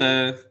 We've got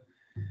the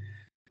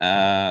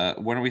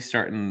when are we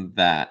starting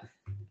that?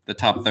 The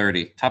top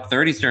 30. Top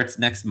 30 starts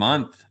next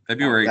month,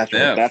 February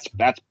 5th.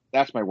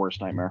 That's my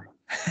worst nightmare.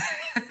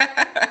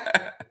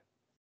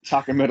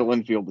 Talking middle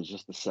infield is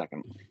just the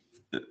second.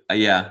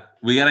 Yeah,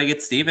 we got to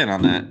get Steven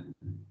on that.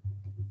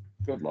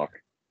 Good luck.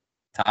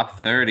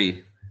 Top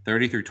 30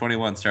 through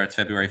 21 starts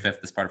February 5th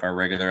as part of our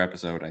regular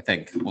episode, I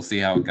think. We'll see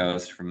how it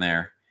goes from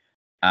there.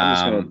 I'm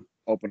just going to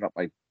open up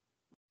my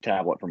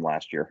tablet from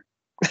last year.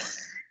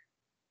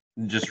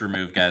 Just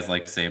remove guys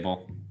like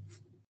Sable.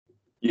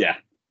 Yeah.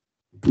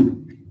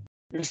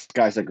 There's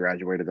guys that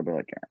graduated, they'll be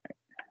like, all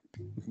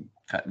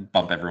right.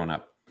 Bump everyone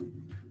up.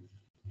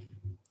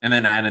 And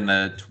then add in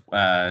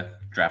the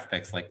draft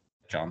picks like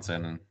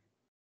Johnson.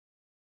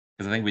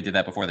 Because I think we did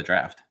that before the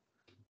draft.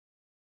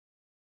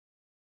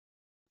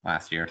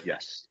 Last year.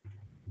 Yes.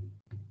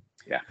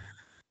 Yeah.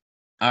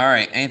 All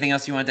right. Anything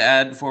else you want to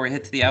add before we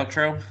hit to the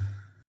outro?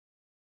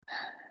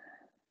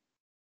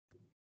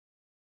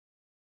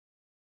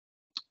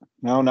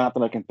 No, not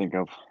that I can think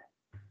of.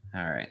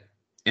 All right.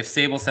 If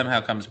Sable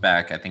somehow comes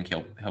back, I think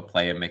he'll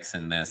play a mix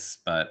in this,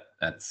 but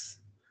that's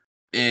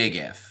big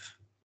if.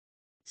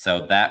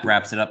 So that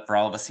wraps it up for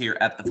all of us here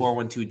at the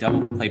 412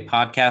 Double Play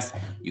podcast.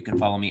 You can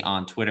follow me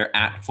on Twitter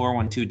at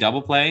 412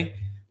 Double Play.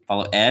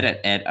 Follow Ed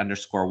at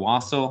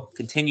Ed_Wassel.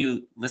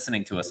 Continue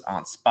listening to us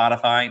on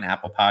Spotify and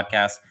Apple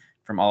Podcasts.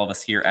 From all of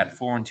us here at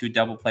 412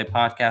 Double Play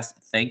podcast,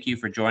 thank you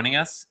for joining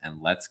us,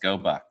 and let's go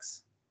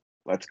Bucks.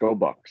 Let's go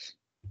Bucks.